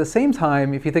 So at the same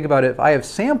time, if you think about it, if I have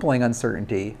sampling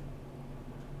uncertainty,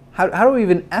 how do we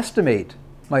even estimate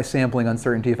my sampling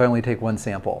uncertainty if I only take 1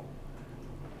 sample?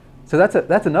 So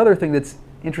that's another thing that's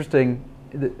interesting.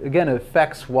 That, again,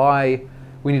 affects why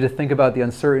we need to think about the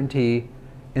uncertainty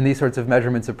in these sorts of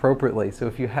measurements appropriately. So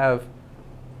if you have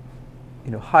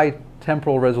high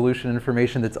temporal resolution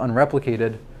information that's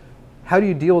unreplicated, how do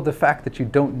you deal with the fact that you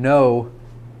don't know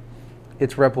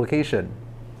its replication?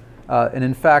 And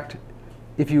in fact,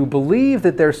 if you believe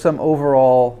that there's some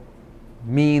overall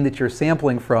mean that you're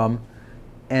sampling from,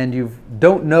 and you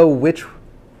don't know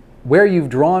where you've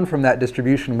drawn from that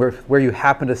distribution, where you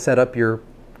happen to set up your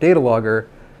data logger,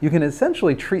 you can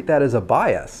essentially treat that as a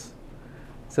bias.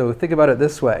 So think about it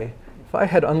this way. If I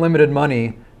had unlimited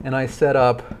money and I set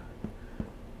up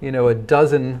a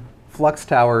dozen flux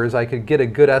towers, I could get a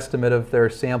good estimate of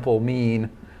their sample mean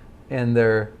and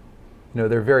their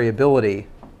variability.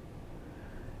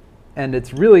 And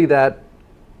it's really that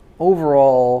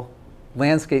overall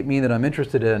landscape mean that I'm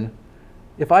interested in.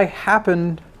 If I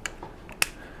happen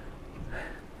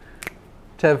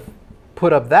to have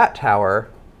put up that tower,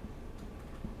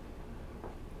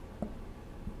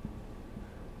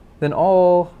 then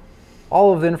all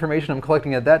of the information I'm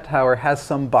collecting at that tower has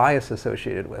some bias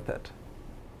associated with it.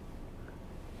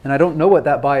 And I don't know what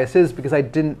that bias is because I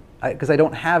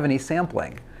don't have any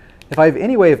sampling. If I have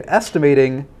any way of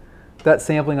estimating that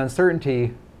sampling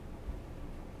uncertainty,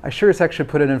 I sure as heck should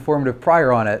put an informative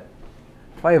prior on it.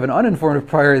 If I have an uninformative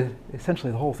prior,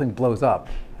 essentially the whole thing blows up.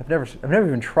 I've never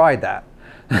even tried that.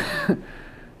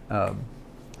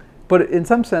 But in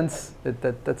some sense,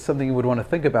 that's something you would want to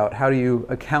think about. How do you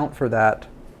account for that?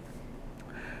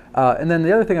 And then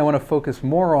the other thing I want to focus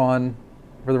more on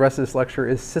for the rest of this lecture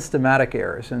is systematic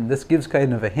errors. And this gives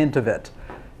kind of a hint of it.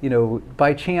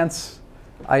 by chance,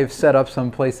 I've set up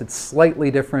some place that's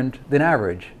slightly different than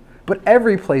average. But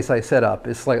every place I set up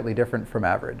is slightly different from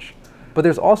average. But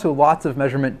there's also lots of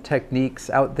measurement techniques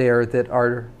out there that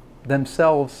are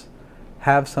themselves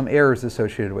have some errors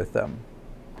associated with them.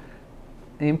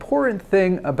 The important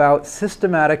thing about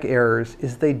systematic errors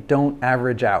is they don't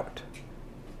average out.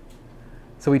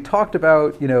 So we talked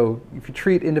about, if you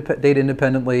treat data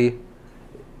independently,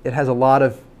 it has a lot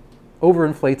of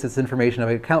overinflates its information. If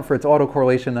I account for its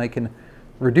autocorrelation, I can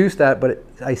reduce that, but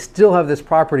I still have this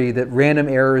property that random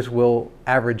errors will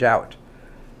average out.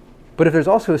 But if there's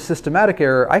also a systematic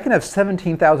error, I can have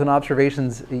 17,000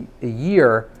 observations a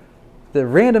year. The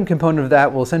random component of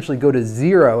that will essentially go to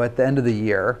 0 at the end of the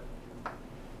year.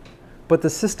 But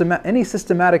any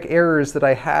systematic errors that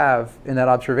I have in that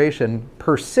observation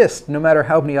persist no matter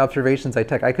how many observations I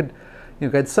take. I could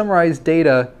summarize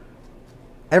data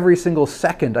every single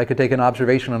second. I could take an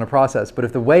observation on a process, but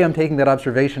if the way I'm taking that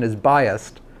observation is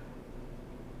biased,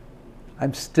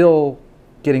 I'm still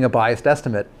getting a biased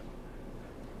estimate.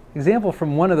 Example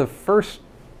from one of the first,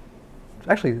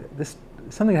 actually,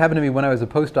 something happened to me when I was a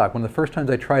postdoc. One of the first times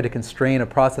I tried to constrain a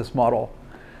process model.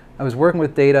 I was working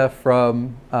with data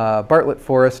from Bartlett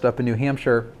Forest up in New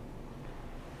Hampshire,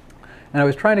 and I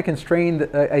was trying to constrain,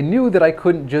 I knew that I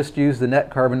couldn't just use the net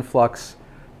carbon flux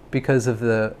because of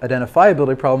the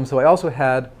identifiability problem, so I also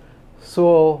had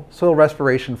soil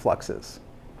respiration fluxes.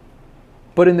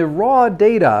 But in the raw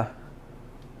data,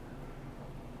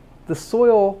 the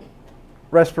soil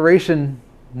respiration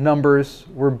numbers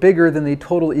were bigger than the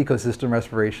total ecosystem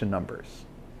respiration numbers.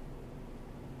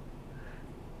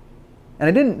 And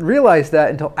I didn't realize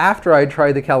that until after I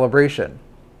tried the calibration.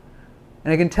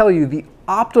 And I can tell you the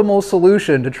optimal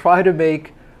solution to try to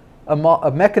make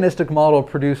a mechanistic model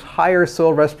produce higher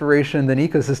soil respiration than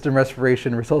ecosystem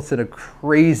respiration results in a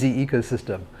crazy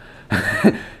ecosystem.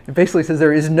 It basically says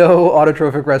there is no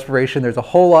autotrophic respiration. There's a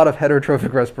whole lot of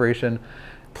heterotrophic respiration.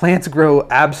 Plants grow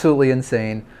absolutely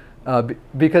insane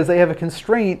because they have a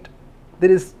constraint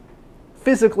that is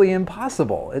physically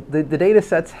impossible. The data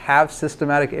sets have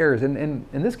systematic errors. And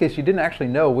in this case, you didn't actually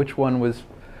know which one was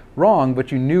wrong,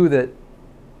 but you knew that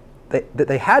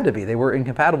they had to be. They were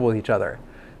incompatible with each other.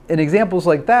 In examples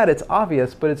like that, it's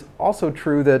obvious, but it's also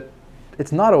true that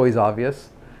it's not always obvious.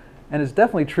 And it's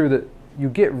definitely true that you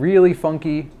get really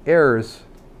funky errors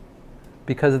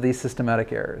because of these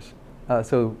systematic errors.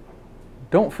 So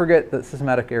don't forget that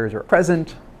systematic errors are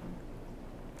present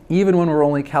even when we're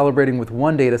only calibrating with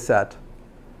one data set,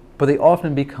 but they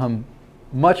often become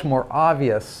much more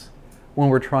obvious when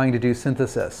we're trying to do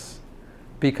synthesis.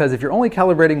 Because if you're only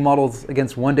calibrating models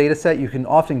against one data set, you can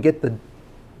often get the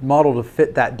model to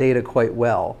fit that data quite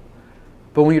well.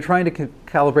 But when you're trying to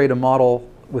calibrate a model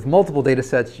with multiple data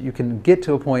sets, you can get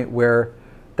to a point where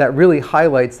that really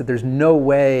highlights that there's no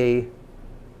way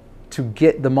to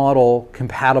get the model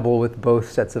compatible with both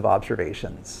sets of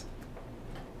observations.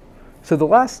 So the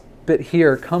last bit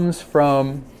here comes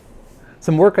from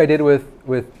some work I did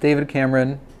with David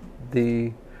Cameron,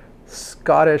 the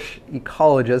Scottish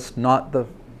ecologist, not the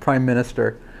Prime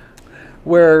Minister,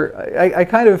 where I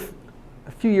kind of,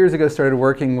 a few years ago, started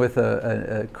working with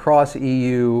a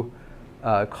cross-EU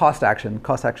cost action.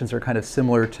 Cost actions are kind of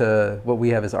similar to what we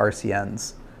have as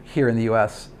RCNs here in the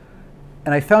US.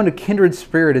 And I found a kindred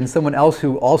spirit in someone else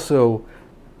who also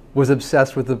was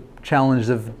obsessed with the challenge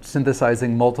of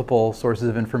synthesizing multiple sources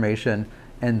of information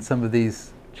and some of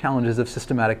these challenges of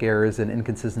systematic errors and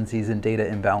inconsistencies in data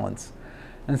imbalance.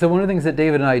 And so one of the things that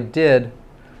David and I did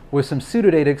was some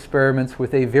pseudodata experiments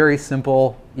with a very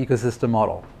simple ecosystem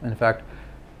model. In fact,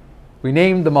 we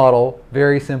named the model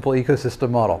Very Simple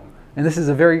Ecosystem Model. And this is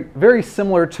a very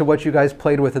similar to what you guys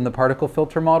played with in the particle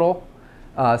filter model.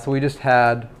 So we just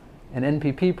had an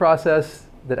NPP process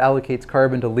that allocates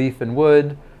carbon to leaf and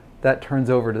wood. That turns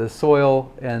over to the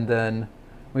soil, and then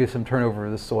we have some turnover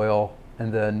of the soil,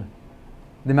 and then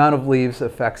the amount of leaves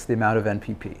affects the amount of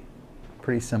NPP.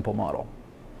 Pretty simple model.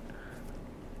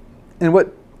 And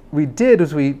what we did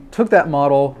was we took that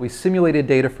model, we simulated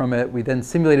data from it, we then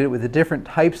simulated it with the different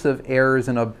types of errors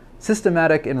and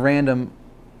systematic and random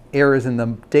errors in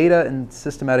the data and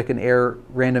systematic and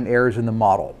random errors in the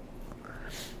model,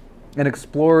 and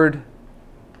explored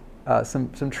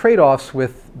some trade-offs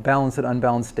with balanced and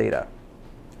unbalanced data.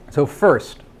 So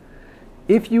first,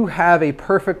 if you have a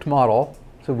perfect model,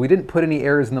 so we didn't put any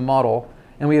errors in the model,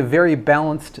 and we have very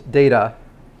balanced data,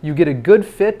 you get a good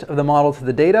fit of the model to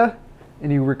the data,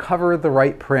 and you recover the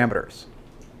right parameters.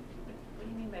 What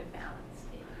do you mean by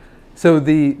balanced data? So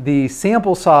the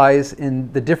sample size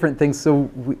in the different things, so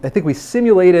I think we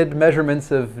simulated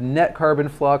measurements of net carbon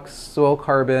flux, soil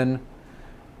carbon,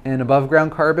 and above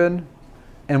ground carbon,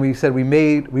 and we said we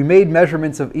made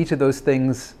measurements of each of those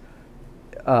things.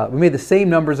 We made the same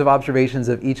numbers of observations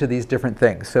of each of these different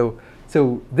things. So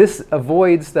this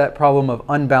avoids that problem of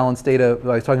unbalanced data that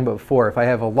I was talking about before. If I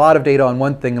have a lot of data on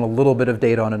one thing and a little bit of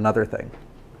data on another thing.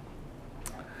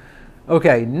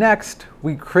 Okay, next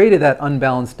we created that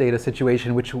unbalanced data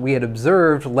situation, which we had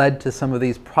observed led to some of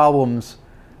these problems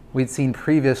we'd seen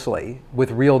previously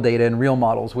with real data and real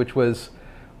models, which was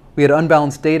we had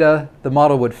unbalanced data. The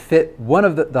model would fit one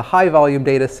of the high volume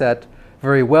data set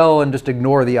very well and just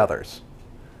ignore the others.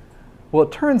 Well,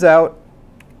 it turns out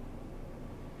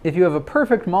if you have a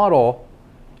perfect model,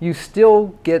 you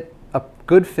still get a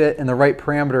good fit in the right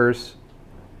parameters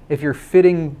if you're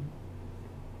fitting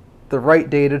the right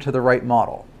data to the right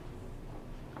model.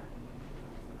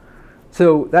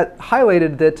 So that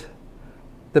highlighted that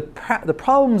the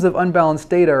problems of unbalanced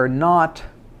data are not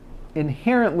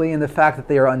inherently in the fact that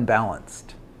they are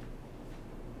unbalanced.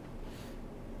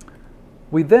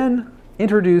 We then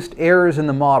introduced errors in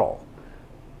the model.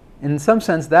 In some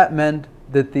sense, that meant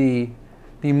that the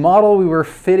model we were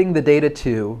fitting the data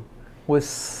to was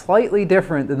slightly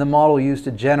different than the model used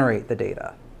to generate the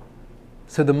data.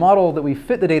 So the model that we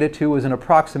fit the data to was an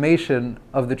approximation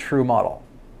of the true model.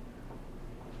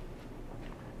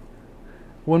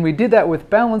 When we did that with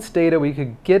balanced data, we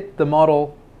could get the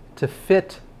model to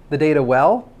fit the data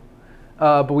well,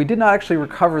 but we did not actually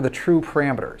recover the true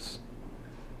parameters.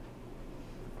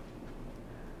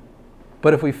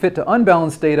 But if we fit to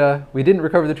unbalanced data, we didn't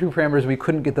recover the true parameters, we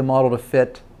couldn't get the model to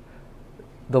fit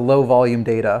the low volume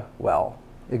data well.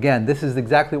 Again, this is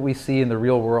exactly what we see in the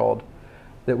real world,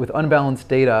 that with unbalanced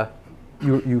data,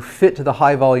 you fit to the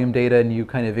high volume data and you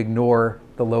kind of ignore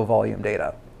the low volume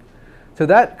data. So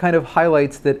that kind of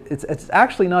highlights that it's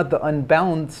actually not the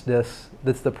unbalancedness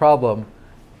that's the problem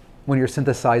when you're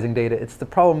synthesizing data. It's the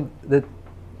problem that,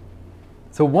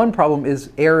 so one problem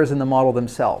is errors in the model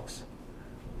themselves.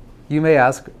 You may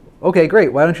ask, okay,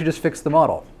 great, why don't you just fix the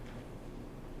model?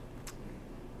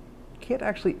 You can't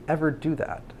actually ever do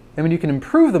that. I mean, you can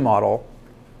improve the model,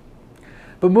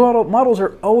 but models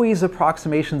are always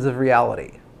approximations of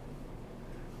reality.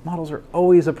 Models are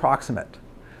always approximate.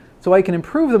 So I can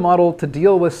improve the model to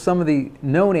deal with some of the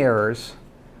known errors,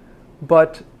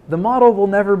 but the model will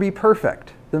never be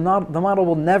perfect. The model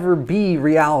will never be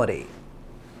reality.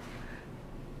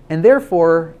 And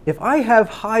therefore, if I have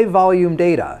high volume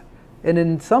data, and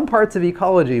in some parts of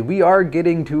ecology, we are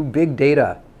getting to big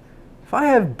data. If I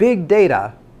have big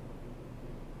data,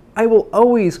 I will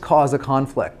always cause a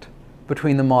conflict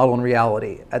between the model and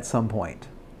reality at some point.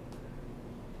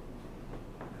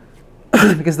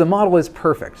 Because the model is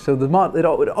perfect, so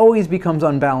it always becomes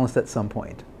unbalanced at some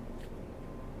point.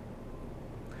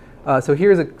 So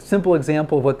here's a simple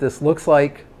example of what this looks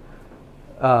like.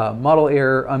 Model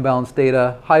error, unbalanced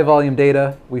data, high volume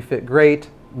data, we fit great.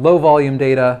 Low volume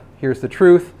data, here's the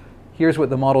truth. Here's what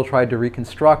the model tried to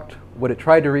reconstruct. What it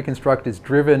tried to reconstruct is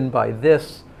driven by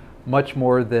this much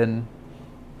more than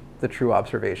the true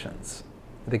observations.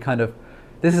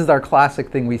 This is our classic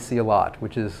thing we see a lot,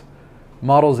 which is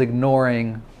models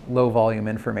ignoring low volume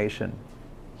information.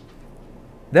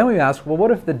 Then we asked, well,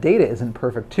 what if the data isn't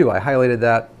perfect too? I highlighted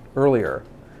that earlier.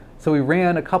 So we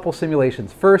ran a couple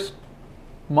simulations. First,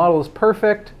 model is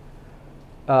perfect.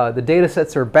 The data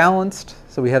sets are balanced,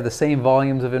 so we have the same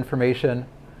volumes of information,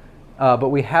 but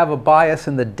we have a bias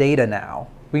in the data now.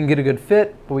 We can get a good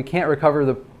fit, but we can't recover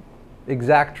the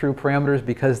exact true parameters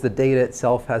because the data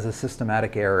itself has a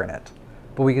systematic error in it.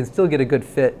 But we can still get a good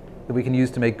fit that we can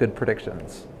use to make good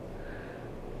predictions.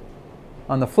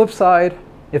 On the flip side,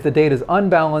 if the data is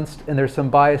unbalanced and there's some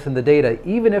bias in the data,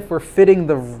 even if we're fitting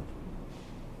the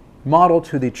model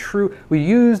to the true, we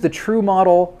use the true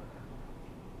model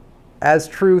as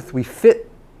truth, we fit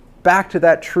back to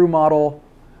that true model,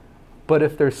 but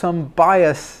if there's some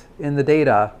bias in the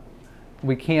data,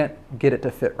 we can't get it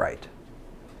to fit right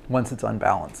once it's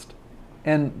unbalanced.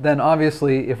 And then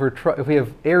obviously, if we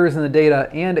have errors in the data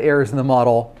and errors in the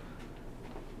model,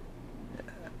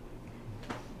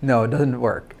 no, it doesn't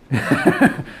work,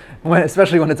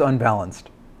 especially when it's unbalanced.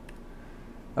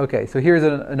 Okay, so here's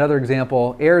another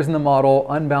example. Errors in the model,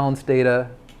 unbalanced data,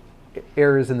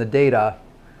 errors in the data.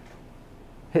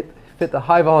 Fit the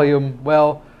high volume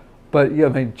well, but I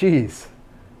mean, geez,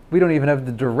 we don't even have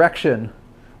the direction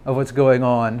of what's going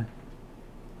on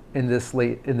in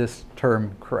this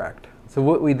term correct. So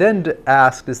what we then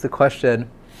asked is the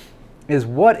question is,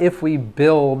 what if we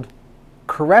build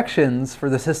corrections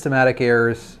for the systematic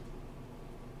errors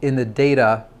in the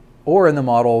data or in the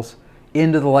models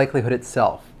into the likelihood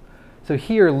itself? So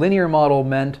here, linear model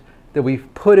meant that we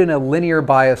put in a linear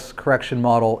bias correction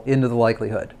model into the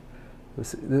likelihood.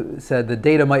 It said the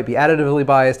data might be additively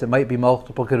biased, it might be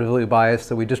multiplicatively biased,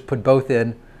 so we just put both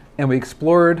in, and we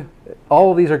explored,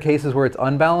 all of these are cases where it's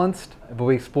unbalanced, but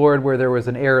we explored where there was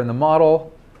an error in the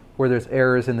model, where there's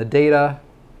errors in the data,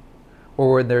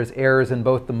 or where there's errors in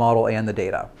both the model and the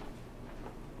data.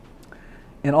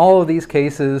 In all of these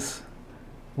cases,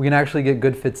 we can actually get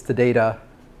good fits to data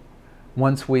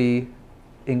once we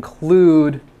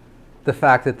include the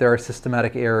fact that there are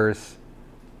systematic errors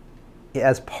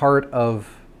as part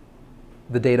of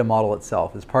the data model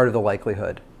itself, as part of the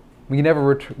likelihood. We never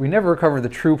recover the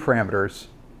true parameters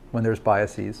when there's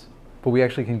biases, but we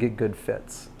actually can get good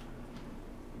fits.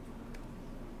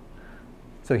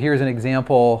 So here's an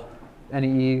example: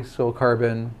 NEE, soil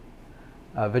carbon,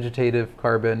 vegetative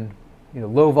carbon,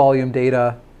 low volume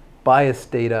data,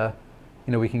 biased data.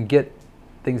 We can get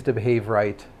things to behave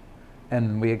right,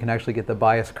 and we can actually get the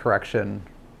bias correction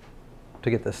to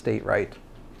get the state right.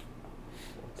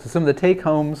 So some of the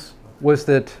take-homes was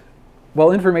that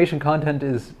while information content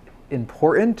is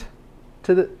important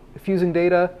to the fusing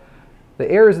data, the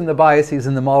errors and the biases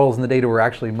in the models and the data were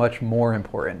actually much more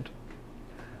important.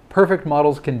 Perfect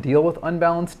models can deal with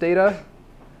unbalanced data,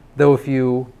 though if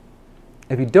you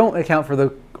don't account for the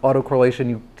autocorrelation,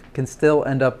 you can still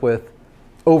end up with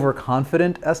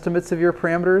overconfident estimates of your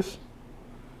parameters.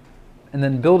 And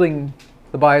then building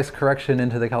the bias correction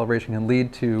into the calibration can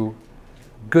lead to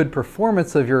good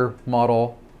performance of your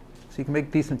model, so you can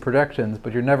make decent projections,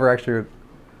 but you're never actually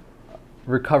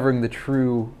recovering the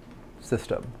true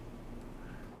system.